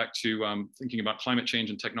again, back to thinking about climate change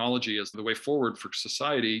and technology as the way forward for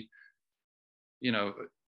society. You know,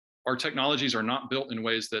 our technologies are not built in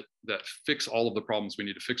ways that fix all of the problems we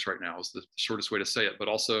need to fix right now, is the shortest way to say it. But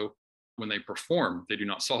also, when they perform, they do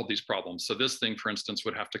not solve these problems. So this thing, for instance,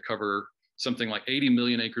 would have to cover something like 80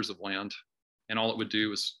 million acres of land. and all it would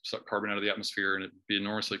do is suck carbon out of the atmosphere, and it'd be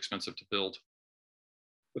enormously expensive to build.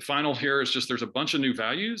 The final here is just there's a bunch of new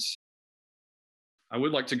values. I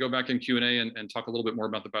would like to go back in Q&A and talk a little bit more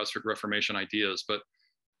about the biosphere reformation ideas, but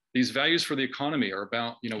these values for the economy are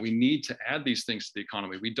about, we need to add these things to the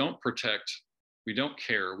economy. We don't protect, we don't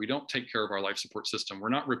care, we don't take care of our life support system. We're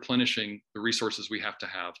not replenishing the resources we have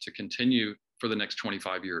to continue for the next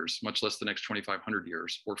 25 years, much less the next 2,500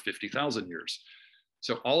 years or 50,000 years.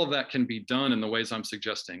 So all of that can be done in the ways I'm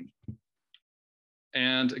suggesting.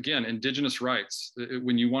 And again, indigenous rights.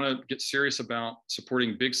 When you want to get serious about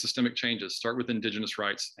supporting big systemic changes, start with indigenous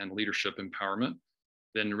rights and leadership empowerment,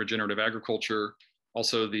 then regenerative agriculture,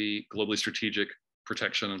 also the globally strategic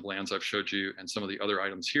protection of lands I've showed you, and some of the other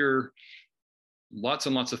items here. Lots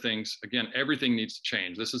and lots of things. Again, everything needs to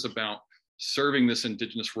change. This is about serving this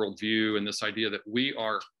indigenous worldview and this idea that we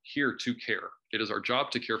are here to care. It is our job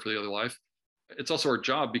to care for the other life. It's also our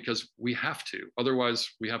job because we have to, otherwise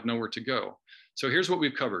we have nowhere to go. So here's what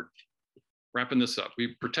we've covered. Wrapping this up,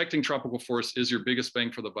 protecting tropical forests is your biggest bang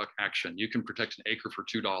for the buck action. You can protect an acre for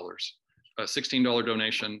 $2. A $16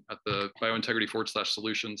 donation at the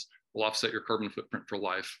biointegrity/solutions will offset your carbon footprint for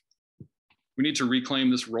life. We need to reclaim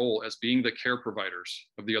this role as being the care providers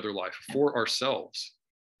of the other life for ourselves.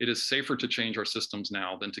 It is safer to change our systems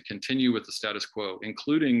now than to continue with the status quo,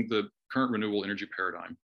 including the current renewable energy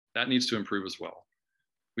paradigm. That needs to improve as well.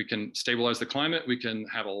 We can stabilize the climate. We can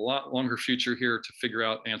have a lot longer future here to figure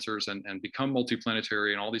out answers and become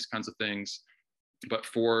multiplanetary and all these kinds of things. But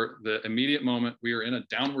for the immediate moment, we are in a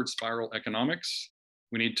downward spiral economics.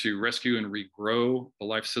 We need to rescue and regrow the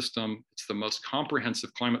life system. It's the most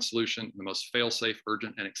comprehensive climate solution, the most fail-safe,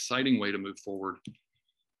 urgent, and exciting way to move forward. A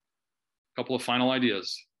couple of final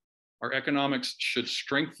ideas. Our economics should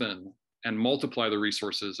strengthen and multiply the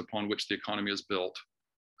resources upon which the economy is built.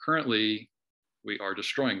 Currently, we are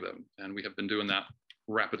destroying them, and we have been doing that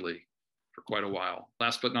rapidly for quite a while.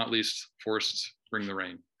 Last but not least, forests bring the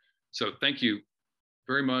rain. So thank you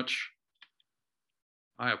very much.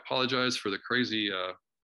 I apologize for the crazy,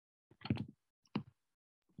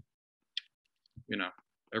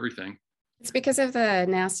 everything. It's because of the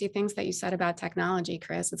nasty things that you said about technology,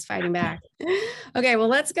 Chris. It's fighting back. Okay, well,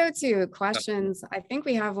 let's go to questions. I think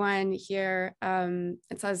we have one here.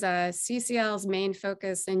 It says CCL's main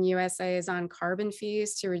focus in USA is on carbon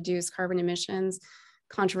fees to reduce carbon emissions,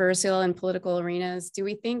 controversial in political arenas. Do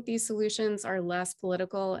we think these solutions are less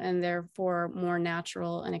political and therefore more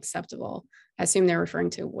natural and acceptable? I assume they're referring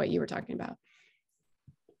to what you were talking about.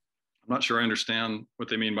 I'm not sure I understand what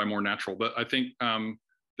they mean by more natural, but I think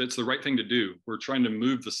it's the right thing to do. We're trying to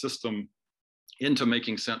move the system into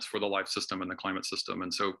making sense for the life system and the climate system.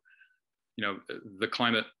 And so, the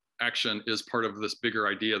climate action is part of this bigger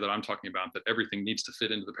idea that I'm talking about, that everything needs to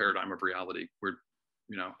fit into the paradigm of reality.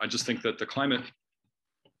 I just think that the climate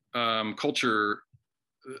culture,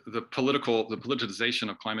 the politicization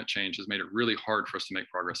of climate change has made it really hard for us to make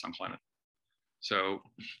progress on climate. So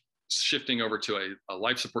shifting over to a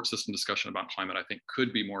life support system discussion about climate, I think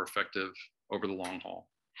could be more effective over the long haul.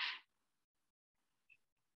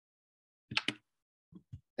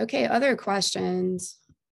 Okay, other questions?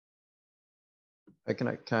 Can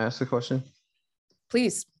I ask a question?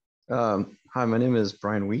 Please. Hi, my name is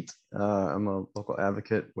Brian Wheat. I'm a local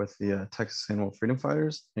advocate with the Texas Animal Freedom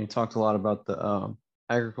Fighters, and you talked a lot about the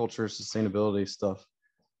agriculture sustainability stuff,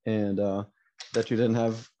 and that you didn't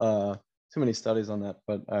have too many studies on that,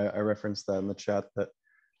 but I referenced that in the chat that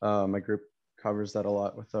my group covers that a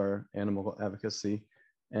lot with our animal advocacy,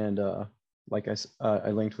 and like I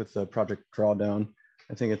linked with the Project Drawdown.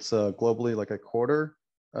 I think it's globally like a quarter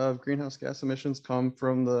of greenhouse gas emissions come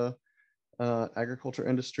from the agriculture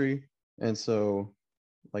industry, and so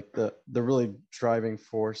like the really driving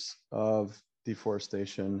force of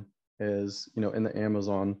deforestation is, in the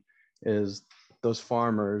Amazon, is those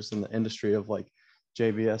farmers and the industry of like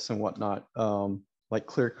JBS and whatnot, like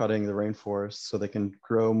clear cutting the rainforest so they can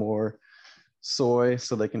grow more soy,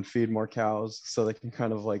 so they can feed more cows, so they can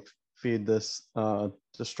kind of like feed this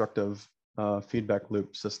destructive feedback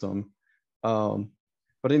loop system.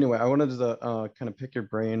 But anyway, I wanted to kind of pick your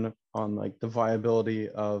brain on like the viability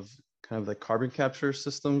of kind of the carbon capture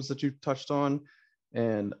systems that you touched on.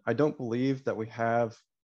 And I don't believe that we have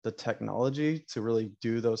the technology to really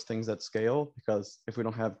do those things at scale, because if we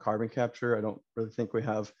don't have carbon capture, I don't really think we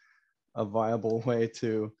have a viable way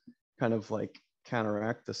to kind of like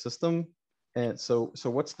counteract the system. And so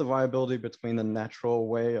what's the viability between the natural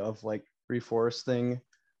way of like reforesting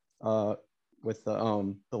with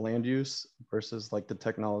the land use versus like the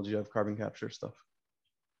technology of carbon capture stuff?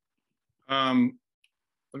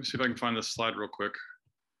 Let me see if I can find this slide real quick.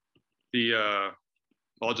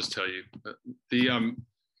 I'll just tell you.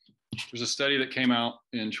 There's a study that came out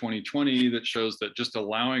in 2020 that shows that just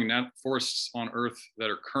allowing forests on Earth that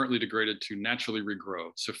are currently degraded to naturally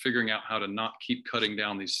regrow. So figuring out how to not keep cutting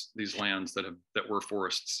down these lands that were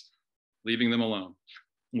forests, leaving them alone,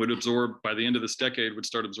 would absorb, by the end of this decade, would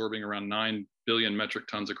start absorbing around 9 billion metric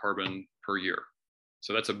tons of carbon per year.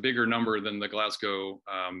 So that's a bigger number than the Glasgow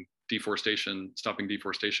stopping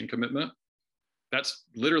deforestation commitment. That's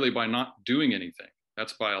literally by not doing anything.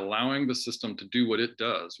 That's by allowing the system to do what it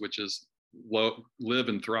does, which is live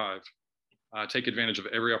and thrive, take advantage of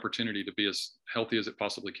every opportunity to be as healthy as it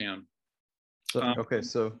possibly can. So, okay,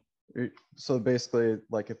 so basically,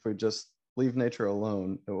 like if we just leave nature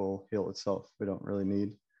alone, it will heal itself. We don't really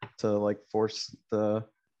need to like force the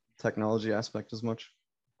technology aspect as much.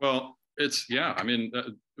 Well, I mean,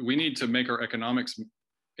 we need to make our economics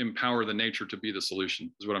empower the nature to be the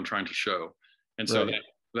solution, is what I'm trying to show. And so right.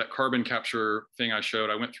 that carbon capture thing I showed,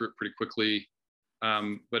 I went through it pretty quickly,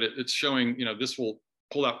 but it's showing, this will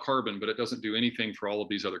pull out carbon, but it doesn't do anything for all of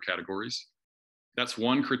these other categories. That's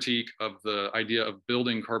one critique of the idea of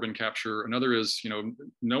building carbon capture. Another is,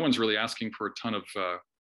 no one's really asking for a ton of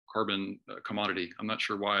carbon commodity. I'm not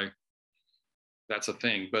sure why that's a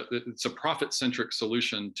thing, but it's a profit-centric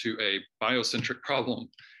solution to a biocentric problem.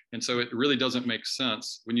 And so it really doesn't make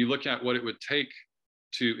sense when you look at what it would take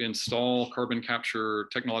to install carbon capture,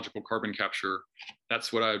 technological carbon capture.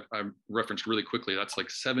 That's what I referenced really quickly. That's like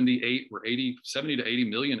 70 to 80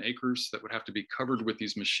 million acres that would have to be covered with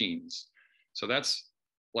these machines. So that's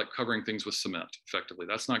like covering things with cement effectively.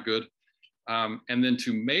 That's not good. And then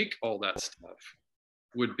to make all that stuff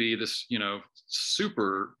would be this,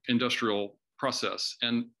 super industrial process.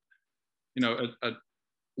 And,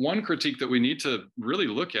 one critique that we need to really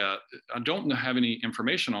look at, I don't have any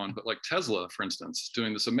information on, but like Tesla, for instance,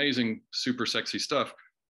 doing this amazing, super sexy stuff,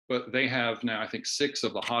 but they have now, I think, 6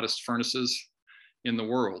 of the hottest furnaces in the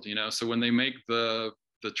world, So when they make the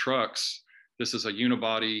trucks, this is a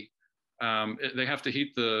unibody, they have to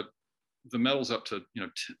heat the metals up to,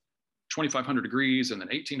 2,500 degrees and then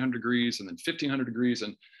 1,800 degrees and then 1,500 degrees.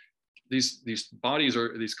 And these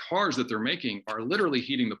cars that they're making are literally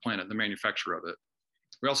heating the planet, the manufacture of it.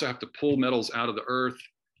 We also have to pull metals out of the earth,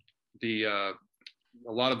 a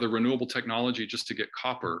lot of the renewable technology just to get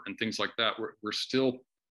copper and things like that. We're still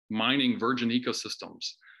mining virgin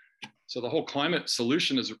ecosystems. So the whole climate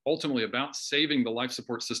solution is ultimately about saving the life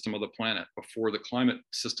support system of the planet before the climate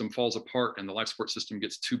system falls apart and the life support system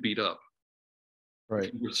gets too beat up. Right.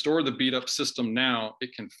 If you restore the beat up system now,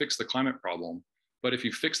 it can fix the climate problem. But if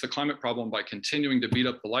you fix the climate problem by continuing to beat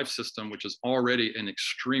up the life system, which is already in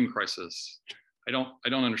extreme crisis, I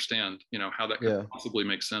don't understand, how that could possibly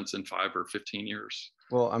make sense in 5 or 15 years.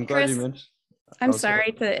 Well, I'm glad you mentioned. I'm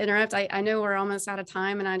sorry to interrupt. I know we're almost out of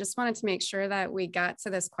time, and I just wanted to make sure that we got to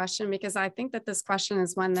this question because I think that this question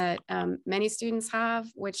is one that many students have,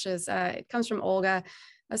 which is, it comes from Olga.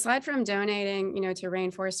 Aside from donating, to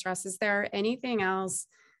Rainforest Trust, is there anything else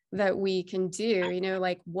that we can do,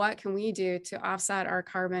 like what can we do to offset our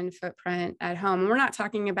carbon footprint at home? And we're not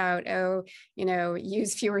talking about,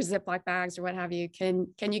 use fewer Ziploc bags or what have you. Can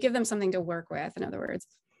you give them something to work with, in other words?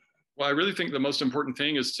 Well, I really think the most important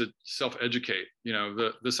thing is to self-educate,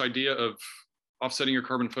 this idea of offsetting your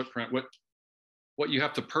carbon footprint. What you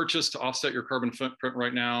have to purchase to offset your carbon footprint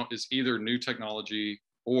right now is either new technology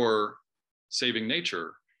or saving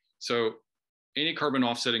nature. So any carbon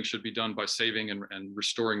offsetting should be done by saving and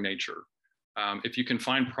restoring nature. If you can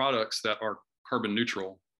find products that are carbon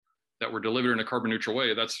neutral, that were delivered in a carbon neutral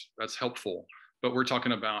way, that's helpful. But we're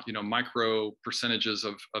talking about micro percentages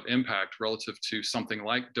of impact relative to something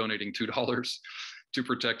like donating $2 to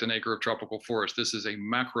protect an acre of tropical forest. This is a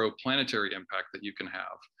macro planetary impact that you can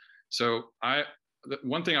have. So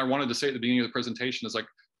one thing I wanted to say at the beginning of the presentation is like,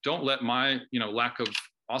 don't let my lack of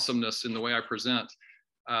awesomeness in the way I present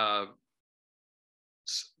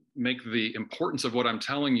make the importance of what I'm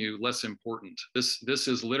telling you less important. This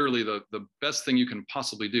is literally the best thing you can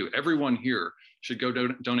possibly do. Everyone here should go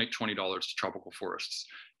donate $20 to tropical forests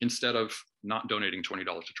instead of not donating $20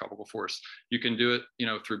 to tropical forests. You can do it,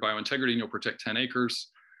 through biointegrity, and you'll protect 10 acres.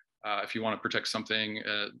 If you want to protect something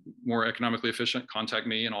more economically efficient, contact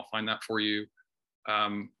me and I'll find that for you.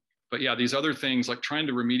 But yeah, these other things like trying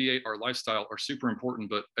to remediate our lifestyle are super important.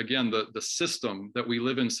 But again, the system that we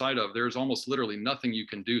live inside of, there's almost literally nothing you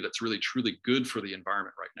can do that's really truly good for the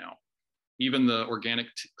environment right now. Even the organic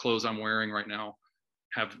clothes I'm wearing right now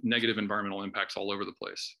have negative environmental impacts all over the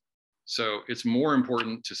place. So it's more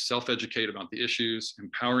important to self-educate about the issues,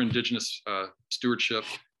 empower Indigenous stewardship,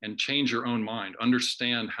 and change your own mind.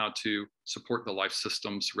 Understand how to support the life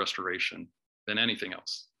systems restoration than anything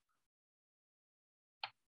else.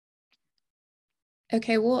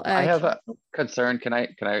 Okay, well, I have a concern. Can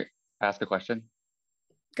I ask a question?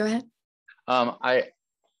 Go ahead. I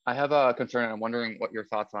have a concern, and I'm wondering what your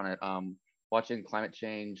thoughts on it. Watching climate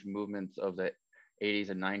change movements of the 80s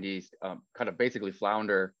and 90s kind of basically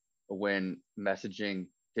flounder when messaging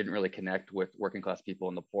didn't really connect with working class people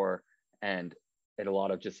and the poor, and a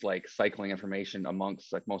lot of just like cycling information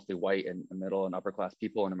amongst like mostly white and middle and upper class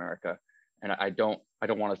people in America. And I don't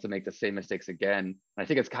want us to make the same mistakes again. And I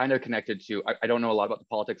think it's kind of connected to, I don't know a lot about the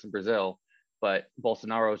politics in Brazil, but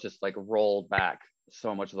Bolsonaro has just like rolled back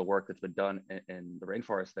so much of the work that's been done in the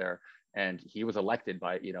rainforest there, and he was elected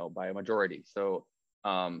by by a majority. So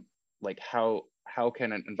like how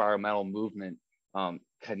can an environmental movement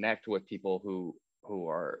connect with people who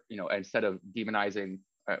are instead of demonizing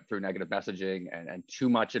through negative messaging and too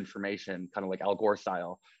much information, kind of like Al Gore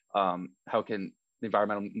style, how can the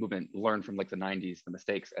environmental movement learn from like the 90s, the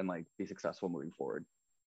mistakes, and like be successful moving forward?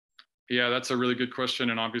 Yeah, that's a really good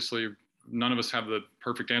question, and obviously none of us have the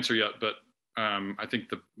perfect answer yet, but I think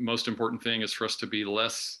the most important thing is for us to be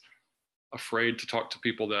less afraid to talk to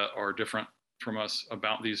people that are different from us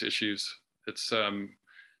about these issues. It's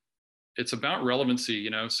about relevancy,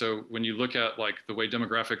 so when you look at like the way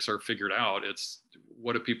demographics are figured out, it's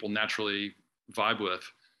what do people naturally vibe with,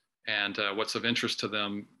 and what's of interest to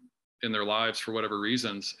them in their lives for whatever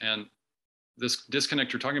reasons. And this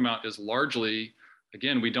disconnect you're talking about is largely,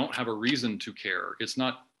 again, we don't have a reason to care. It's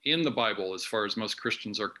not in the Bible as far as most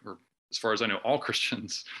Christians are, or as far as I know, all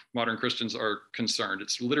Christians, modern Christians are concerned.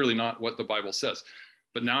 It's literally not what the Bible says.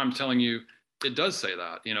 But now I'm telling you, it does say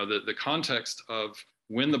that. The context of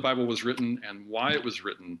when the Bible was written and why it was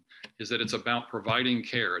written is that it's about providing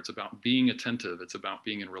care. It's about being attentive. It's about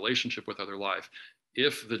being in relationship with other life.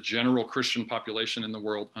 If the general Christian population in the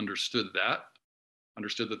world understood that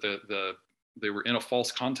they were in a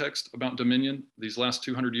false context about dominion these last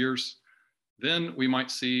 200 years, then we might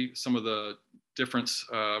see some of the difference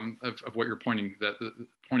of what you're pointing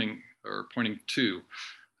to,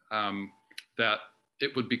 that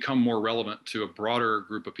it would become more relevant to a broader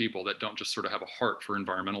group of people that don't just sort of have a heart for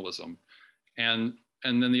environmentalism. And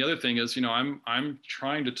then the other thing is, I'm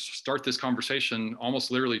trying to start this conversation almost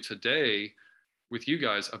literally today with you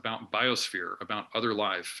guys about biosphere, about other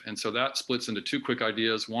life. And so that splits into two quick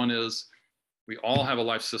ideas. One is we all have a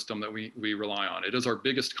life system that we rely on. It is our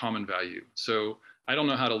biggest common value. So I don't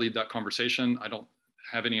know how to lead that conversation. I don't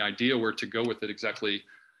have any idea where to go with it exactly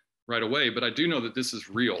right away, but I do know that this is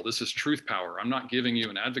real. This is truth power. I'm not giving you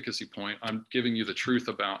an advocacy point. I'm giving you the truth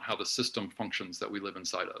about how the system functions that we live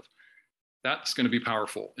inside of. That's going to be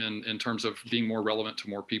powerful in terms of being more relevant to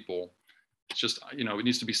more people. It's just, it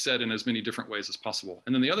needs to be said in as many different ways as possible.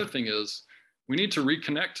 And then the other thing is we need to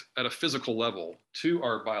reconnect at a physical level to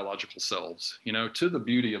our biological selves, to the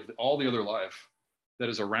beauty of all the other life that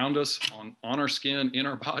is around us, on our skin, in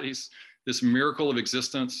our bodies, this miracle of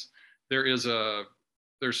existence. There's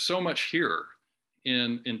so much here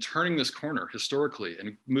in turning this corner historically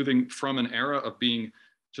and moving from an era of being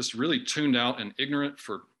just really tuned out and ignorant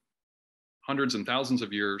for hundreds and thousands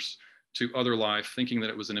of years to other life, thinking that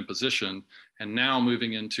it was an imposition, and now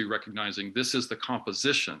moving into recognizing this is the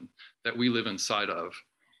composition that we live inside of.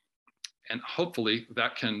 And hopefully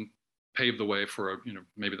that can pave the way for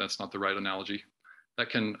maybe that's not the right analogy, that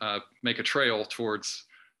can make a trail towards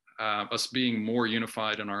us being more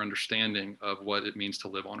unified in our understanding of what it means to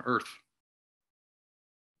live on Earth.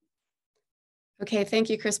 Okay, thank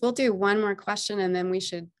you, Chris. We'll do one more question and then we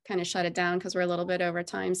should kind of shut it down because we're a little bit over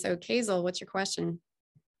time. So Kazel, what's your question?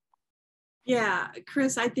 Yeah,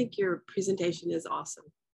 Chris, I think your presentation is awesome.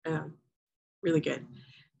 Really good.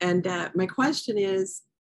 And my question is,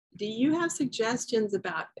 do you have suggestions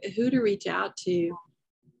about who to reach out to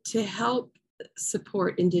help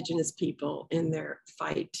support Indigenous people in their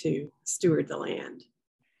fight to steward the land?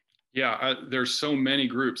 Yeah, there's so many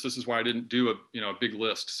groups. This is why I didn't do a big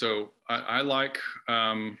list. So I like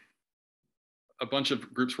a bunch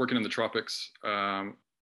of groups working in the tropics.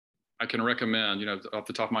 I can recommend, off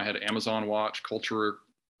the top of my head, Amazon Watch, Culture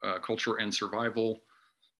and Survival.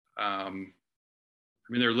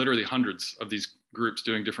 There are literally hundreds of these groups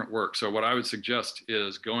doing different work. So what I would suggest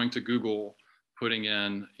is going to Google, putting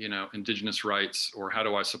in, Indigenous rights, or how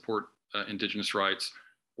do I support Indigenous rights,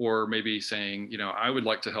 or maybe saying, I would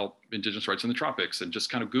like to help Indigenous rights in the tropics, and just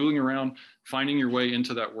kind of Googling around, finding your way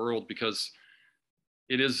into that world, because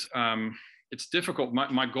it is, it's difficult.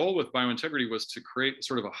 My goal with Biointegrity was to create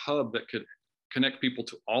sort of a hub that could connect people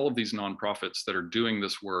to all of these nonprofits that are doing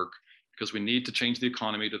this work, because we need to change the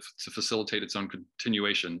economy to facilitate its own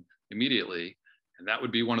continuation immediately. And that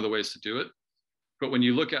would be one of the ways to do it. But when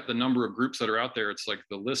you look at the number of groups that are out there, it's like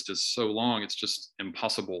the list is so long, it's just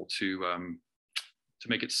impossible to to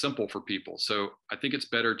make it simple for people. So I think it's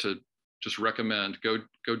better to just recommend go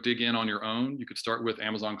dig in on your own. You could start with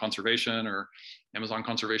Amazon Conservation or Amazon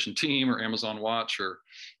Conservation Team or Amazon Watch, or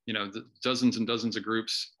the dozens and dozens of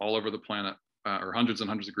groups all over the planet, or hundreds and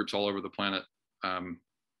hundreds of groups all over the planet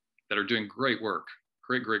that are doing great work.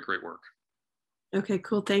 Great work. Okay,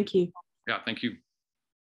 cool. Thank you. Yeah, thank you.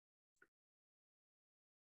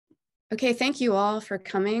 Okay, thank you all for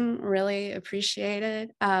coming. Really appreciate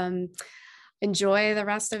it. Enjoy the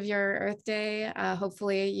rest of your Earth Day.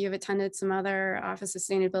 Hopefully you've attended some other Office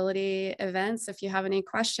Sustainability events. If you have any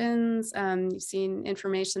questions, you've seen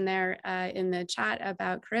information there in the chat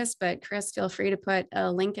about Chris, but Chris, feel free to put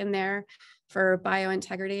a link in there for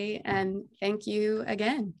biointegrity. And thank you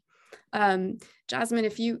again. Jasmine,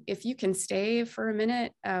 if you can stay for a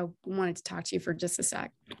minute, wanted to talk to you for just a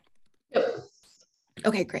sec.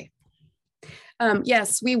 Okay, great.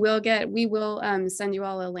 Yes, we will send you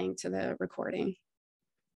all a link to the recording.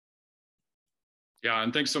 Yeah,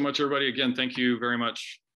 and thanks so much, everybody. Again, thank you very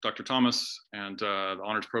much, Dr. Thomas, and the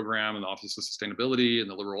Honors Program and the Office of Sustainability and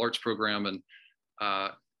the Liberal Arts Program, and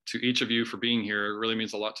to each of you for being here. It really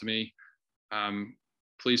means a lot to me.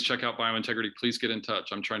 Please check out Biointegrity. Please get in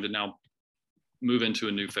touch. I'm trying to now move into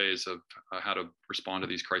a new phase of how to respond to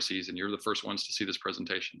these crises, and you're the first ones to see this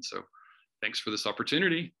presentation. So thanks for this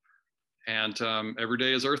opportunity. And every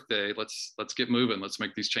day is Earth Day. Let's get moving. Let's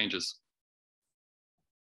make these changes.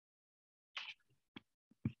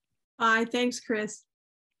 Bye. Thanks, Chris.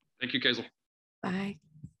 Thank you, Kazel. Bye.